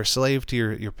 you're a slave to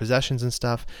your possessions and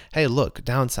stuff, hey, look,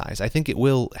 downsize. I think it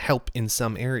will help in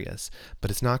some areas,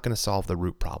 but it's not going to solve the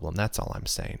root problem. That's all I'm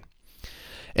saying.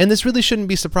 And this really shouldn't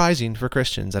be surprising for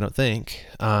Christians, I don't think.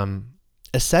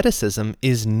 Asceticism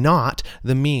is not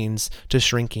the means to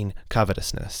shrinking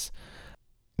covetousness.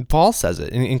 Paul says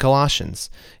it in Colossians.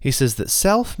 He says that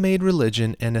self-made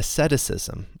religion and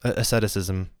asceticism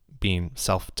being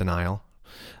self-denial,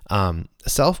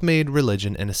 self-made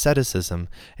religion and asceticism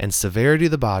and severity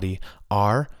of the body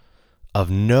are of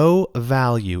no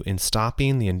value in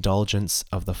stopping the indulgence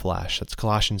of the flesh. That's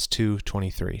Colossians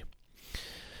 2:23.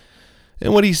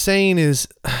 And what he's saying is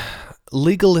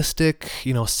legalistic,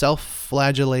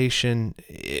 self-flagellation,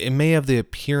 it may have the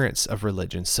appearance of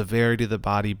religion, severity of the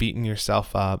body, beating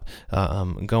yourself up,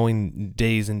 going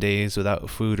days and days without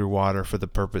food or water for the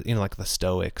purpose, like the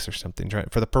Stoics or something,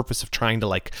 for the purpose of trying to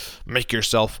like make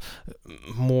yourself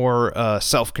more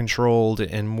self-controlled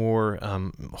and more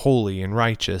holy and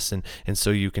righteous, and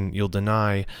so you'll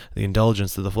deny the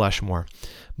indulgence of the flesh more.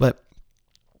 But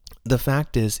the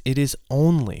fact is, it is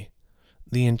only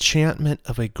the enchantment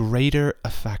of a greater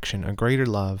affection, a greater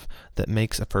love, that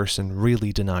makes a person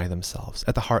really deny themselves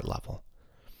at the heart level.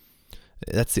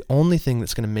 That's the only thing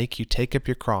that's going to make you take up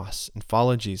your cross and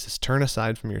follow Jesus. Turn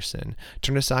aside from your sin.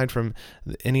 Turn aside from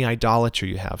any idolatry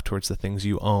you have towards the things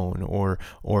you own, or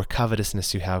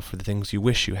covetousness you have for the things you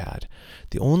wish you had.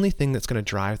 The only thing that's going to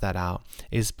drive that out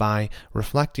is by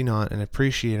reflecting on and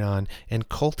appreciating on and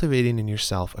cultivating in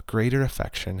yourself a greater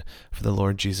affection for the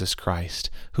Lord Jesus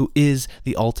Christ, who is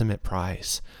the ultimate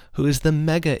prize, who is the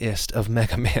megaist of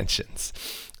mega mansions.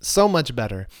 So much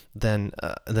better than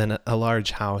a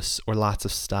large house or lots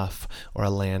of stuff or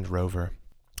a Land Rover.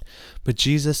 But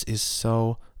Jesus is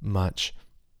so much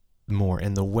more,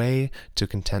 and the way to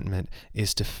contentment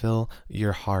is to fill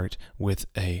your heart with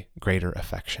a greater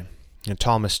affection. And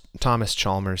Thomas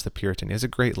Chalmers, the Puritan, has a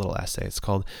great little essay. It's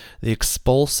called The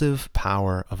Expulsive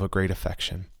Power of a Great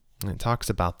Affection. And it talks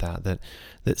about that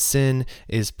sin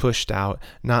is pushed out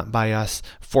not by us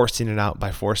forcing it out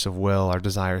by force of will, our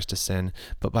desires to sin,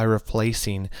 but by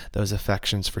replacing those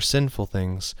affections for sinful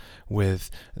things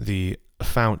with the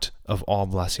fount of all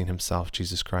blessing himself,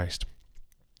 Jesus Christ.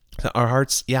 So our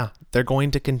hearts, they're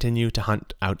going to continue to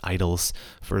hunt out idols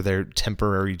for their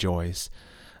temporary joys,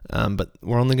 but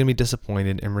we're only going to be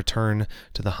disappointed and return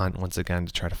to the hunt once again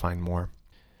to try to find more.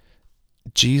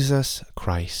 Jesus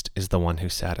Christ is the one who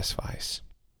satisfies.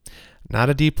 Not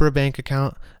a deeper bank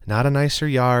account, not a nicer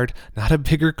yard, not a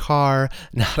bigger car,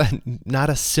 not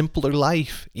a simpler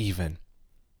life even.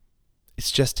 It's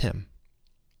just him.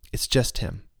 It's just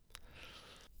him.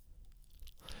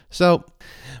 So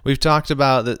we've talked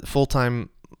about that full-time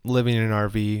living in an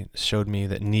RV showed me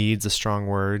that need's a strong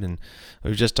word. And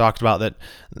we've just talked about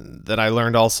that I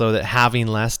learned also that having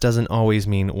less doesn't always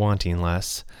mean wanting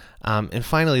less. And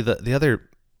finally, the other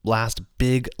last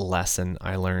big lesson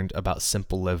I learned about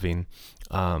simple living,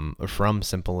 from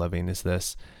simple living, is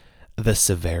this: the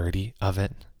severity of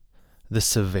it, the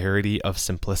severity of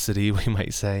simplicity, we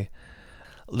might say.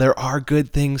 There are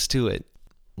good things to it.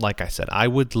 Like I said, I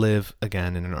would live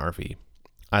again in an RV.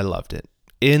 I loved it.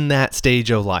 In that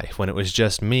stage of life when it was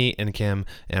just me and Kim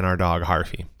and our dog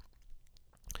Harvey.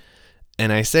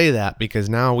 And I say that because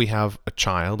now we have a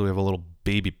child. We have a little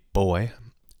baby boy.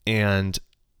 And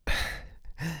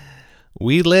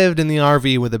we lived in the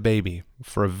RV with a baby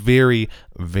for a very,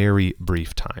 very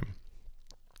brief time.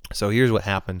 So here's what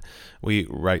happened.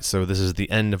 So this is the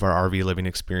end of our RV living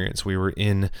experience. We were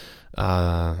in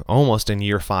almost in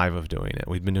year 5 of doing it.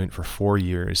 We'd been doing it for 4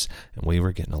 years, and we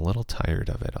were getting a little tired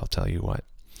of it, I'll tell you what.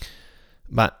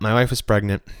 But my wife was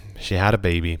pregnant. She had a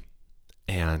baby,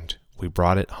 and we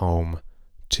brought it home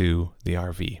to the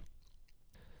RV.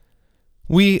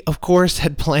 We, of course,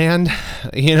 had planned,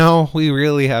 we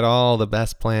really had all the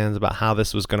best plans about how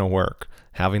this was going to work.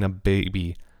 Having a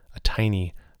baby, a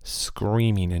tiny,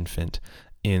 screaming infant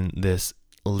in this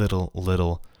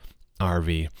little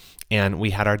RV. And we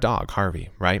had our dog, Harvey,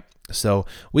 right? So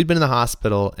we'd been in the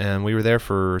hospital and we were there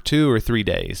for 2 or 3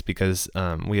 days because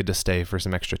we had to stay for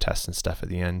some extra tests and stuff at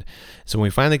the end. So when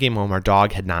we finally came home, our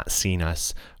dog had not seen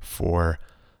us for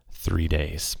 3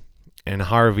 days. And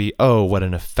Harvey, oh, what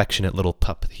an affectionate little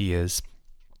pup he is.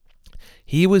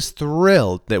 He was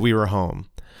thrilled that we were home.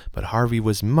 But Harvey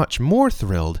was much more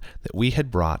thrilled that we had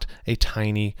brought a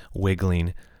tiny,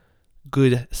 wiggling,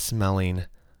 good-smelling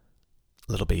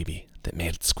little baby that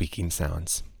made squeaking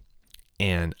sounds.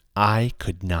 And I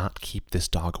could not keep this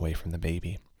dog away from the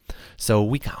baby. So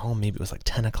we got home, maybe it was like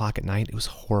 10 o'clock at night. It was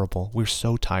horrible. We were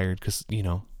so tired because,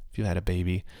 if you had a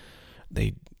baby,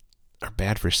 they are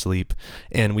bad for sleep.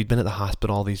 And we'd been at the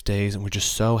hospital all these days, and we're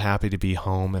just so happy to be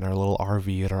home in our little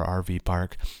RV at our RV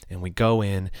park. And we go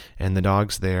in, and the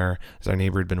dog's there, as our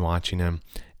neighbor had been watching him,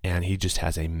 and he just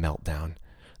has a meltdown.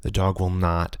 The dog will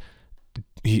not,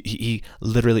 he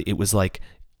literally, it was like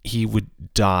he would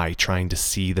die trying to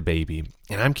see the baby.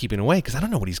 And I'm keeping away because I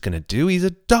don't know what he's going to do. He's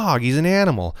a dog. He's an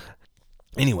animal.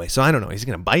 Anyway, so I don't know. He's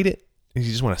going to bite it. You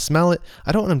just want to smell it.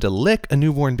 I don't want him to lick a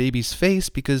newborn baby's face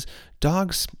because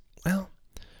dogs,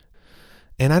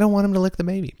 and I don't want him to lick the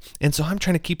baby. And so I'm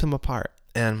trying to keep them apart.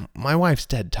 And my wife's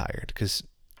dead tired because,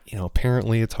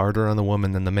 apparently it's harder on the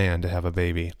woman than the man to have a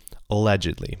baby.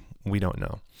 Allegedly. We don't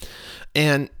know.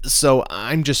 And so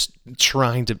I'm just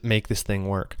trying to make this thing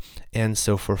work. And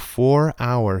so for 4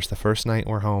 hours, the first night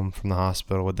we're home from the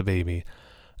hospital with the baby,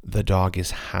 the dog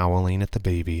is howling at the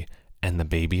baby and the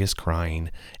baby is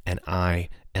crying. And I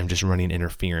am just running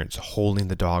interference, holding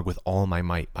the dog with all my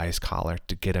might by his collar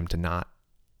to get him to not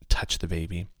touch the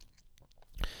baby.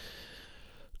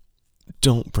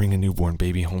 Don't bring a newborn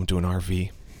baby home to an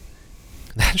RV.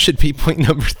 That should be point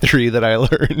number 3 that I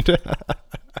learned.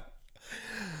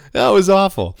 That was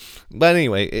awful. But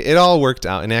anyway, it all worked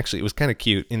out, and actually it was kind of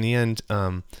cute. In the end,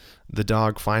 the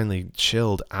dog finally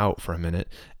chilled out for a minute,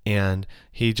 and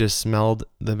he just smelled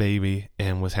the baby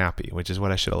and was happy, which is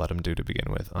what I should have let him do to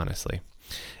begin with, honestly.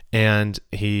 And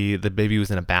the baby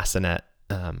was in a bassinet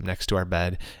next to our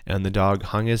bed, and the dog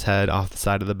hung his head off the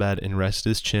side of the bed and rested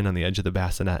his chin on the edge of the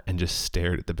bassinet and just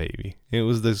stared at the baby. It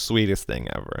was the sweetest thing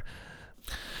ever.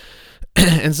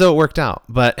 And so it worked out,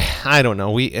 but I don't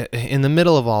know. We, in the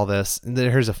middle of all this,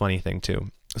 here's a funny thing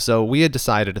too. So we had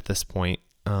decided at this point,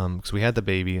 because we had the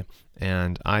baby,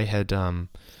 and I had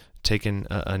taken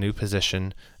a new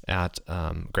position at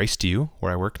Grace to You,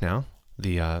 where I work now,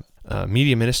 the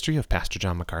media ministry of Pastor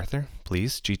John MacArthur.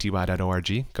 Please,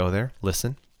 gty.org, go there,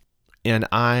 listen. And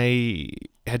I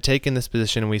had taken this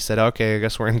position, and we said, okay, I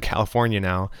guess we're in California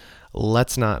now.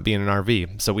 Let's not be in an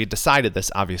RV. So we decided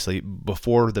this, obviously,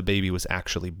 before the baby was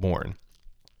actually born.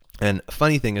 And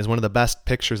funny thing is, one of the best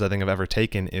pictures I think I've ever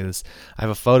taken is I have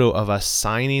a photo of us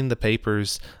signing the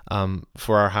papers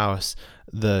for our house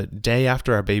the day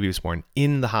after our baby was born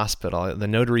in the hospital. The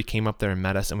notary came up there and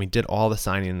met us, and we did all the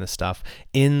signing and this stuff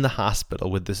in the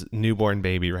hospital with this newborn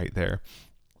baby right there.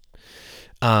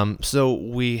 So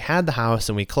we had the house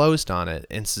and we closed on it,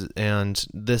 and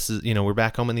this is, we're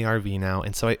back home in the RV now.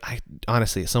 And so I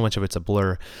honestly, so much of it's a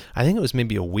blur. I think it was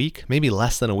maybe a week, maybe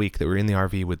less than a week that we were in the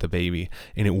RV with the baby,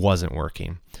 and it wasn't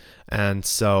working. And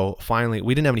so finally,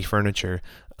 we didn't have any furniture,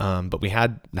 but we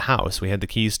had the house, we had the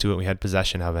keys to it, we had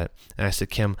possession of it. And I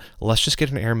said, Kim, let's just get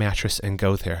an air mattress and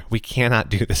go there. We cannot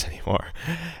do this anymore.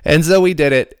 And so we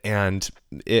did it, and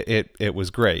it was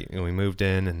great. And we moved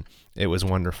in, and It was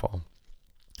wonderful.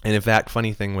 And in fact,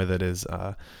 funny thing with it is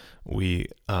we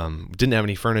didn't have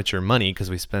any furniture money because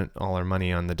we spent all our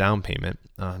money on the down payment,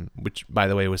 which, by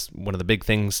the way, was one of the big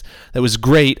things that was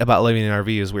great about living in an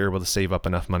RV is we were able to save up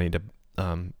enough money to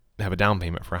have a down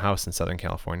payment for a house in Southern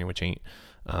California, which ain't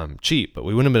cheap, but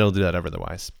we wouldn't have been able to do that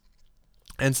otherwise.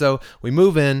 And so we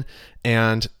move in,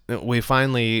 and we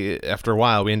finally, after a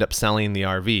while, we end up selling the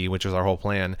RV, which was our whole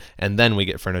plan, and then we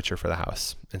get furniture for the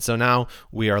house. And so now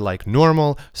we are like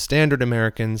normal, standard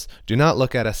Americans, do not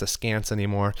look at us askance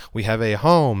anymore. We have a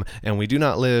home, and we do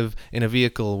not live in a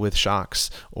vehicle with shocks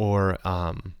or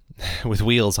with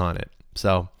wheels on it.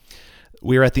 So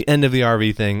we're at the end of the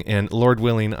RV thing, and Lord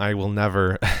willing, I will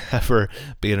never, ever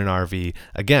be in an RV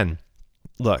again.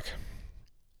 Look,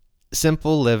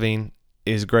 simple living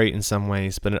is great in some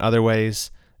ways, but in other ways,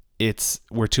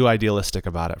 we're too idealistic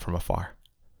about it from afar.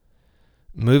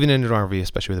 Moving into an RV,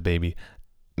 especially with a baby,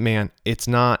 man, it's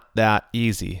not that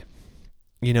easy.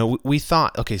 You know, we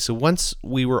thought, okay, so once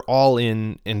we were all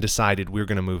in and decided we were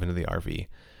going to move into the RV,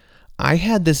 I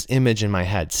had this image in my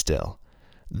head still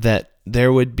that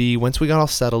there would be, once we got all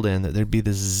settled in, that there'd be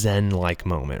this Zen-like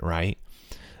moment, right?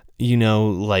 You know,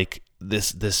 like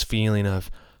this feeling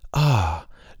of,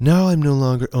 now I'm no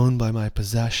longer owned by my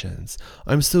possessions.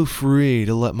 I'm so free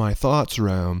to let my thoughts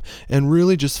roam and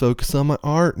really just focus on my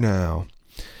art now.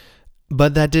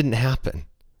 But that didn't happen.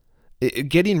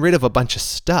 Getting rid of a bunch of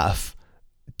stuff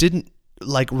didn't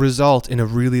result in a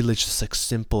really just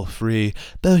simple, free,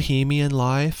 bohemian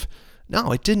life.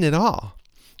 No, it didn't at all.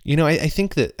 You know, I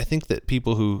think that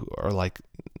people who are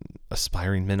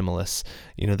aspiring minimalists,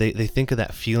 you know, they think of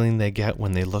that feeling they get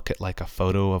when they look at a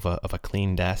photo of a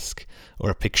clean desk or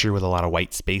a picture with a lot of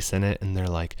white space in it, and they're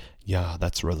like, yeah,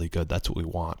 that's really good. That's what we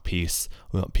want. Peace.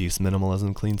 We want peace,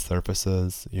 minimalism, clean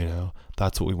surfaces. You know,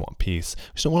 that's what we want. Peace.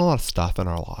 We just don't want a lot of stuff in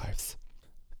our lives.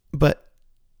 But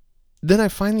then I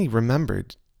finally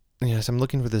remembered, you know, as I'm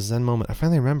looking for this Zen moment, I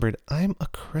finally remembered I'm a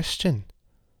Christian.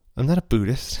 I'm not a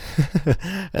Buddhist.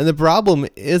 And the problem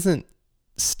isn't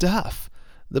stuff.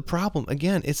 The problem,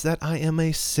 again, it's that I am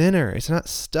a sinner. It's not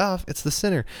stuff, it's the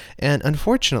sinner. And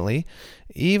unfortunately,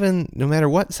 even no matter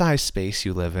what size space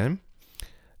you live in,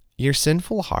 your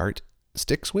sinful heart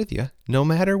sticks with you no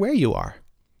matter where you are.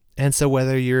 And so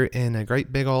whether you're in a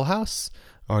great big old house,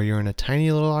 or you're in a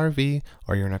tiny little RV,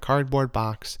 or you're in a cardboard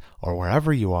box, or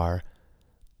wherever you are,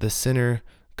 the sinner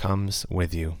comes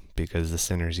with you because the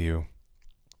sinner's you.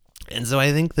 And so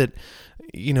I think that,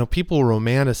 you know, people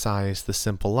romanticize the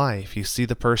simple life. You see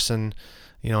the person,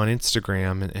 you know, on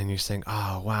Instagram and you're saying,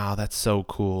 oh, wow, that's so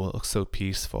cool. It looks so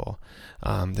peaceful.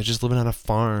 They're just living on a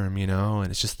farm, you know, and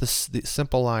it's just the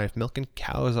simple life, milking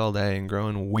cows all day and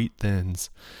growing wheat thins.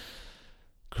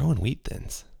 Growing wheat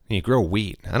thins? You grow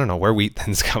wheat. I don't know where wheat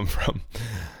thins come from,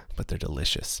 but they're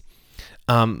delicious.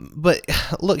 But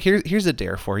look, here's a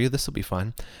dare for you. This will be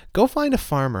fun. Go find a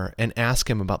farmer and ask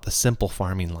him about the simple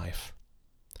farming life.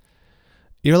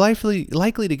 You're likely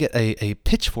to get a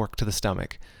pitchfork to the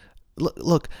stomach.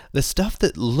 Look, the stuff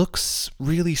that looks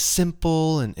really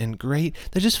simple and great,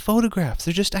 they're just photographs.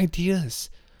 They're just ideas.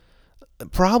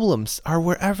 Problems are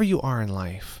wherever you are in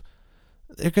life.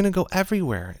 They're going to go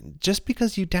everywhere. Just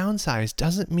because you downsize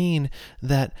doesn't mean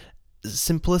that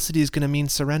simplicity is going to mean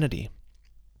serenity.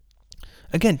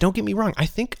 Again, don't get me wrong. I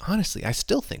think, honestly, I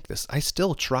still think this. I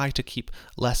still try to keep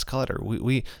less clutter.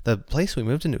 The place we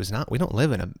moved into we don't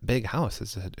live in a big house.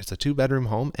 It's a 2-bedroom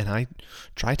home, and I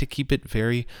try to keep it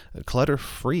very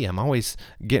clutter-free. I'm always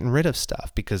getting rid of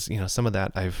stuff because, you know, some of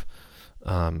that I've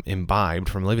imbibed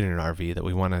from living in an RV that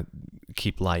we want to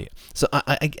keep light. So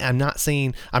I'm not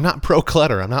saying, I'm not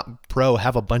pro-clutter. I'm not pro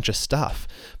have a bunch of stuff.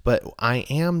 But I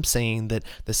am saying that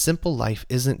the simple life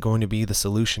isn't going to be the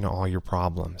solution to all your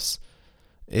problems.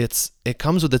 It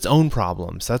comes with its own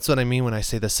problems. That's what I mean when I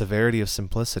say the severity of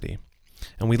simplicity.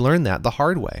 And we learned that the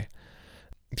hard way.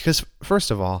 Because first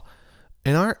of all,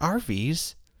 in our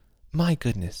RVs, my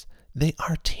goodness, they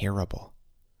are terrible.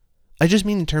 I just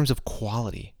mean in terms of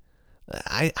quality.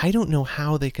 I don't know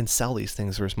how they can sell these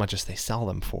things for as much as they sell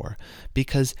them for.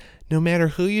 Because no matter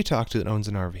who you talk to that owns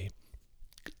an RV,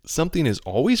 something is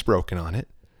always broken on it.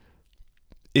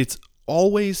 It's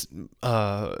always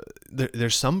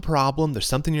there's some problem. There's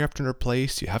something you have to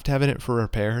replace. You have to have it for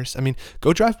repairs. I mean,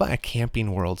 go drive by a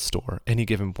Camping World store any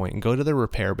given point and go to the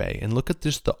repair bay and look at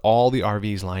just all the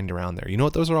RVs lined around there. You know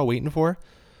what those are all waiting for?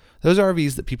 Those are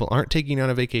RVs that people aren't taking on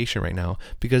a vacation right now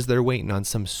because they're waiting on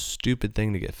some stupid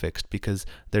thing to get fixed because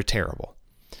they're terrible.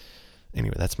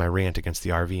 Anyway, that's my rant against the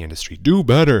RV industry. Do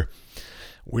better.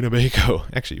 Winnebago.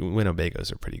 Actually,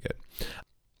 Winnebagos are pretty good.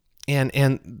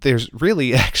 And there's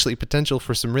really actually potential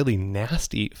for some really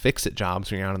nasty fix-it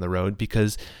jobs when you're out on the road,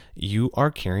 because you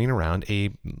are carrying around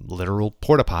a literal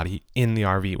porta potty in the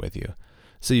RV with you.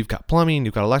 So you've got plumbing,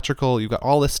 you've got electrical, you've got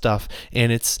all this stuff,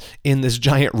 and it's in this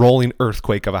giant rolling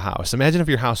earthquake of a house. Imagine if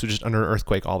your house was just under an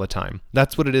earthquake all the time.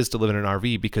 That's what it is to live in an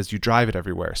RV, because you drive it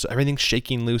everywhere. So everything's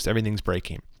shaking loose, everything's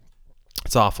breaking.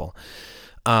 It's awful.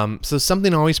 So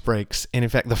something always breaks. And in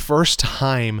fact, the first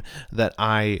time that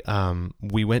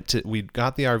we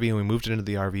got the RV and we moved it into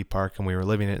the RV park and we were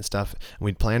living in it and stuff, and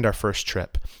we'd planned our first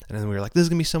trip. And then we were like, this is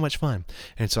going to be so much fun.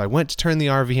 And so I went to turn the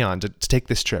RV on to take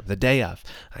this trip the day of.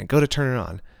 I go to turn it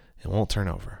on. It won't turn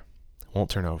over.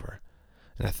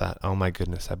 And I thought, oh my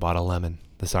goodness, I bought a lemon.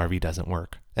 This RV doesn't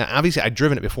work. And obviously, I'd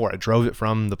driven it before. I drove it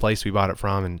from the place we bought it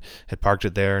from and had parked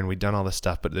it there, and we'd done all this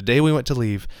stuff. But the day we went to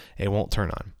leave, it won't turn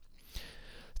on.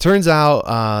 Turns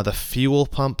out the fuel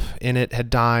pump in it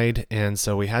had died, and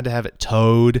so we had to have it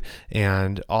towed,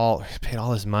 and paid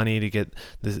all this money to get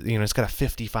this. It's got a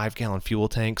 55-gallon fuel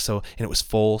tank, and it was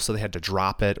full, so they had to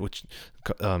drop it, which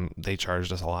they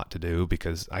charged us a lot to do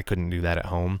because I couldn't do that at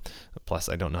home. Plus,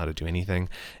 I don't know how to do anything,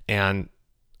 and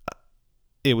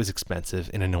it was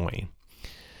expensive and annoying.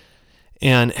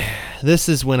 And this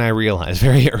is when I realized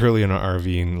very early in our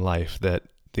RVing life that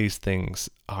these things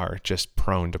are just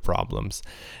prone to problems.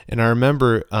 And I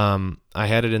remember I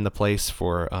had it in the place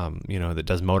for, that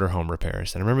does motorhome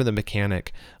repairs. And I remember the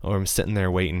mechanic, I'm sitting there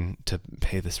waiting to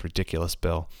pay this ridiculous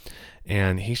bill.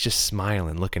 And he's just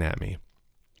smiling, looking at me.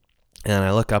 And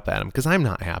I look up at him because I'm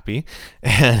not happy.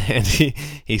 And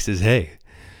he says, hey,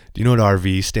 do you know what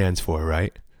RV stands for,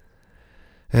 right?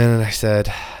 And I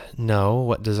said, no,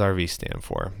 what does RV stand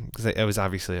for? Because it was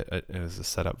obviously it was a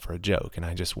setup for a joke, and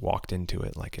I just walked into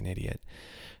it like an idiot.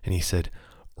 And he said,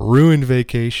 ruined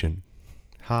vacation.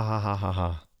 Ha ha ha ha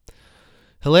ha.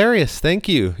 Hilarious, thank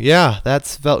you. Yeah,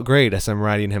 that's felt great as I'm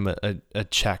writing him a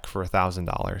check for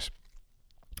 $1,000.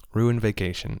 Ruined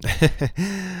vacation.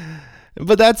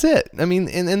 But that's it. I mean,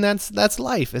 and that's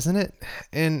life, isn't it?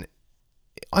 And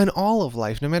on all of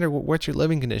life, no matter what your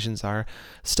living conditions are,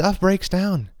 stuff breaks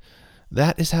down.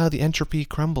 That is how the entropy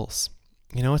crumbles.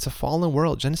 It's a fallen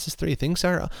world. Genesis 3. Things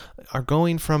are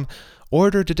going from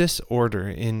order to disorder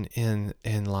in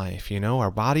life.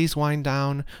 Our bodies wind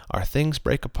down, our things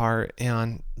break apart,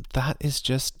 and that is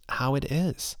just how it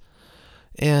is.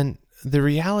 And the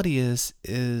reality is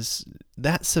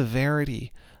that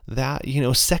severity, that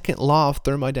second law of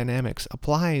thermodynamics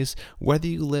applies whether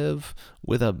you live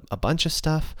with a bunch of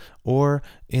stuff or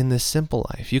in this simple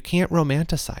life. You can't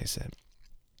romanticize it.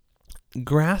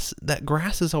 That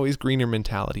grass is always greener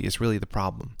mentality is really the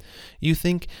problem. You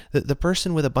think that the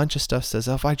person with a bunch of stuff says,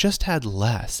 oh, if I just had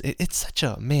less. It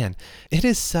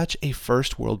is such a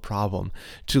first world problem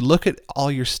to look at all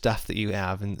your stuff that you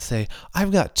have and say,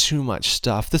 I've got too much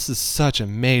stuff. This is such a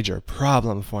major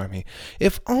problem for me.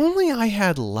 If only I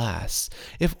had less,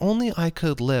 if only I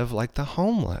could live like the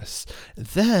homeless,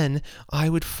 then I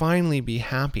would finally be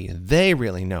happy. They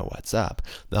really know what's up.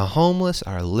 The homeless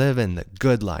are living the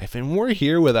good life, and we're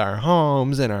here with our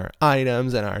homes and our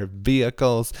items and our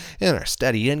vehicles and our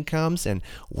steady incomes, and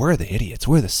we're the idiots.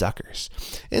 We're the suckers.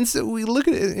 And so we look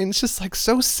at it, and it's just like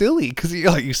so silly because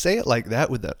you say it like that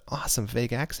with that awesome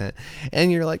fake accent,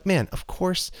 and you're like, man, of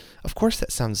course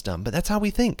that sounds dumb, but that's how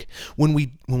we think. When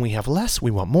we have less,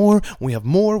 we want more. When we have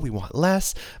more, we want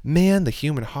less. Man, the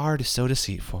human heart is so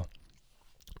deceitful.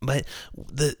 But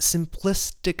the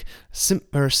simplistic,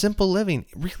 simple living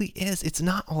really is. It's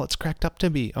not all it's cracked up to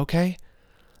be, okay?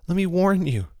 Let me warn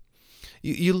you.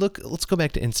 You look, let's go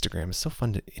back to Instagram. It's so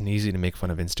fun and easy to make fun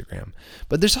of Instagram.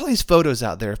 But there's all these photos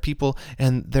out there of people,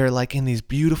 and they're like in these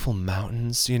beautiful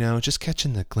mountains, just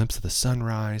catching the glimpse of the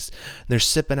sunrise. They're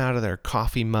sipping out of their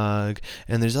coffee mug,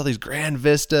 and there's all these grand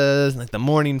vistas, and like the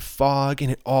morning fog,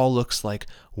 and it all looks like,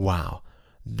 wow.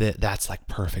 That's like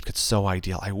perfect. It's so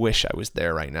ideal. I wish I was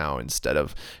there right now instead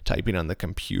of typing on the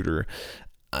computer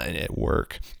at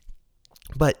work.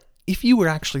 But if you were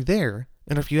actually there,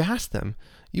 and if you asked them,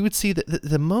 you would see that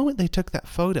the moment they took that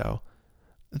photo,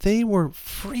 they were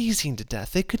freezing to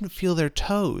death. They couldn't feel their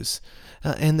toes,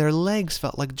 and their legs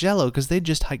felt like jello because they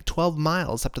just hiked 12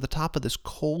 miles up to the top of this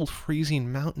cold,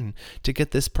 freezing mountain to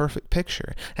get this perfect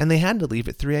picture. And they had to leave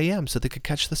at 3 a.m. so they could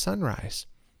catch the sunrise,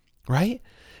 right?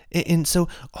 And so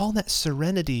all that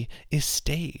serenity is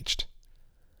staged.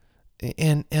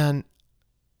 And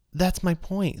that's my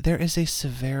point. There is a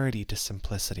severity to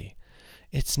simplicity.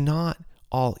 It's not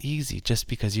all easy just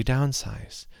because you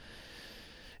downsize.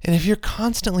 And if you're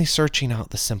constantly searching out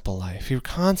the simple life, you're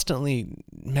constantly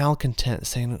malcontent,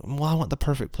 saying, well, I want the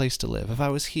perfect place to live. If I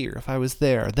was here, if I was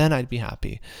there, then I'd be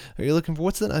happy. Or you're looking for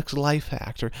what's the next life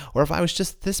hack? Or if I was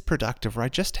just this productive, or I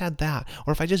just had that,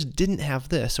 or if I just didn't have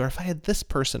this, or if I had this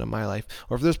person in my life,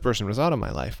 or if this person was out of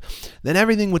my life, then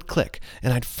everything would click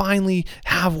and I'd finally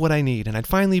have what I need and I'd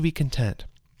finally be content.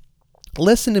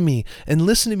 Listen to me and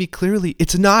listen to me clearly.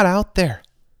 It's not out there.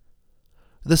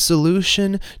 The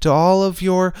solution to all of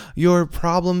your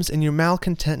problems and your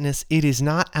malcontentness, it is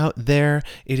not out there.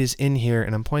 It is in here.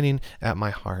 And I'm pointing at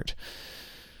my heart.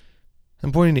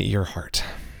 I'm pointing at your heart.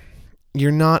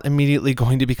 You're not immediately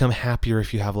going to become happier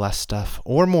if you have less stuff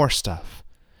or more stuff.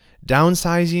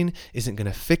 Downsizing isn't going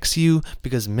to fix you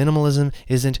because minimalism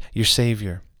isn't your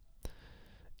savior.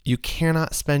 You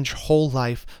cannot spend your whole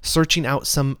life searching out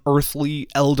some earthly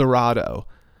El Dorado.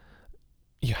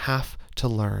 You have to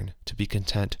learn to be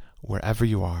content wherever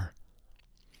you are,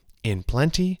 in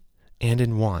plenty and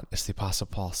in want, as the Apostle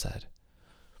Paul said.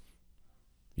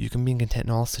 You can be content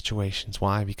in all situations.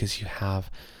 Why? Because you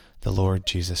have the Lord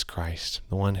Jesus Christ,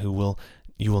 the one who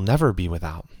you will never be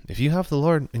without. If you have the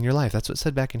Lord in your life, that's what it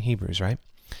said back in Hebrews, right?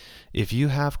 If you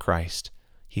have Christ,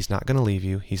 He's not going to leave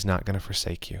you. He's not going to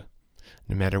forsake you.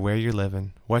 No matter where you're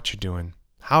living, what you're doing,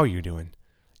 how you're doing,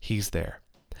 He's there.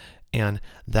 And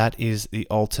that is the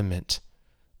ultimate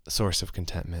source of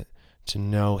contentment, to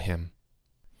know Him.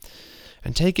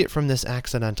 And take it from this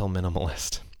accidental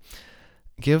minimalist.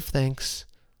 Give thanks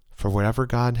for whatever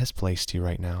God has placed you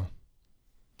right now.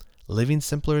 Living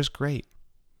simpler is great.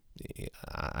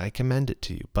 I commend it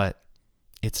to you, but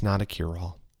it's not a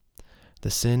cure-all.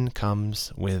 The sin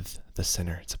comes with the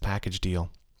sinner. It's a package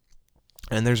deal.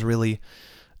 And there's really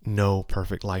no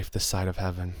perfect life this side of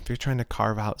heaven. If you're trying to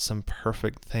carve out some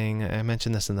perfect thing, I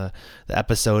mentioned this in the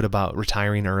episode about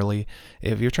retiring early.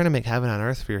 If you're trying to make heaven on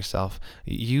earth for yourself,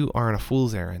 you are on a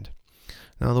fool's errand.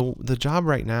 Now, the job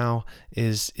right now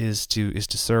is to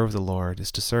serve the Lord,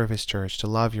 is to serve His church, to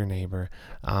love your neighbor,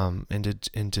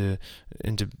 and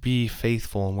to be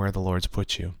faithful in where the Lord's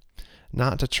put you,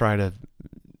 not to try to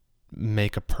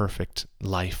make a perfect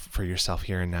life for yourself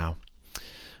here and now.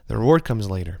 The reward comes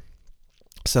later.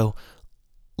 So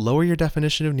lower your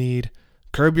definition of need,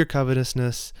 curb your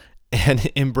covetousness,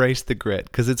 and embrace the grit,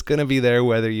 because it's going to be there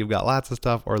whether you've got lots of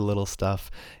stuff or little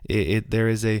stuff. There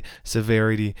is a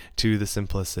severity to the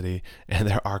simplicity, and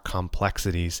there are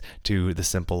complexities to the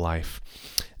simple life.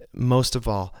 Most of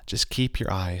all, just keep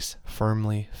your eyes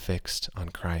firmly fixed on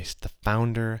Christ, the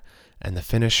founder and the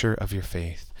finisher of your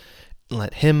faith.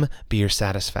 Let Him be your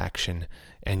satisfaction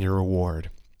and your reward.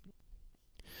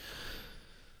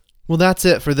 Well, that's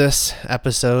it for this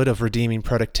episode of Redeeming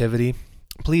Productivity.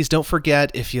 Please don't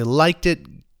forget, if you liked it,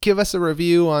 give us a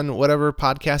review on whatever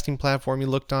podcasting platform you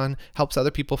looked on. Helps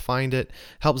other people find it,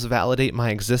 helps validate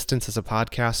my existence as a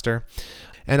podcaster.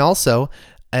 And also,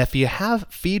 if you have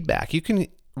feedback, you can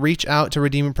reach out to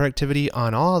Redeeming Productivity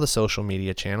on all the social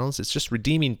media channels. It's just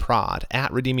Redeeming Prod,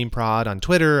 at Redeeming Prod on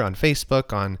Twitter, on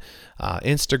Facebook, on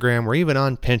Instagram, or even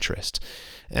on Pinterest.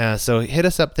 So hit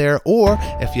us up there, or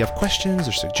if you have questions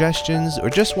or suggestions or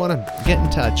just want to get in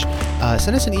touch,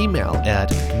 send us an email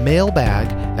at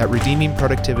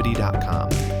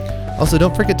mailbag@redeemingproductivity.com. Also,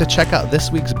 don't forget to check out this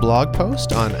week's blog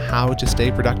post on how to stay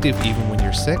productive even when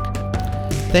you're sick.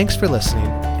 Thanks for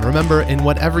listening. Remember, in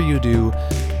whatever you do,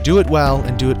 do it well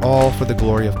and do it all for the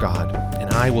glory of God. And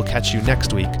I will catch you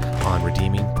next week on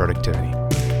Redeeming Productivity.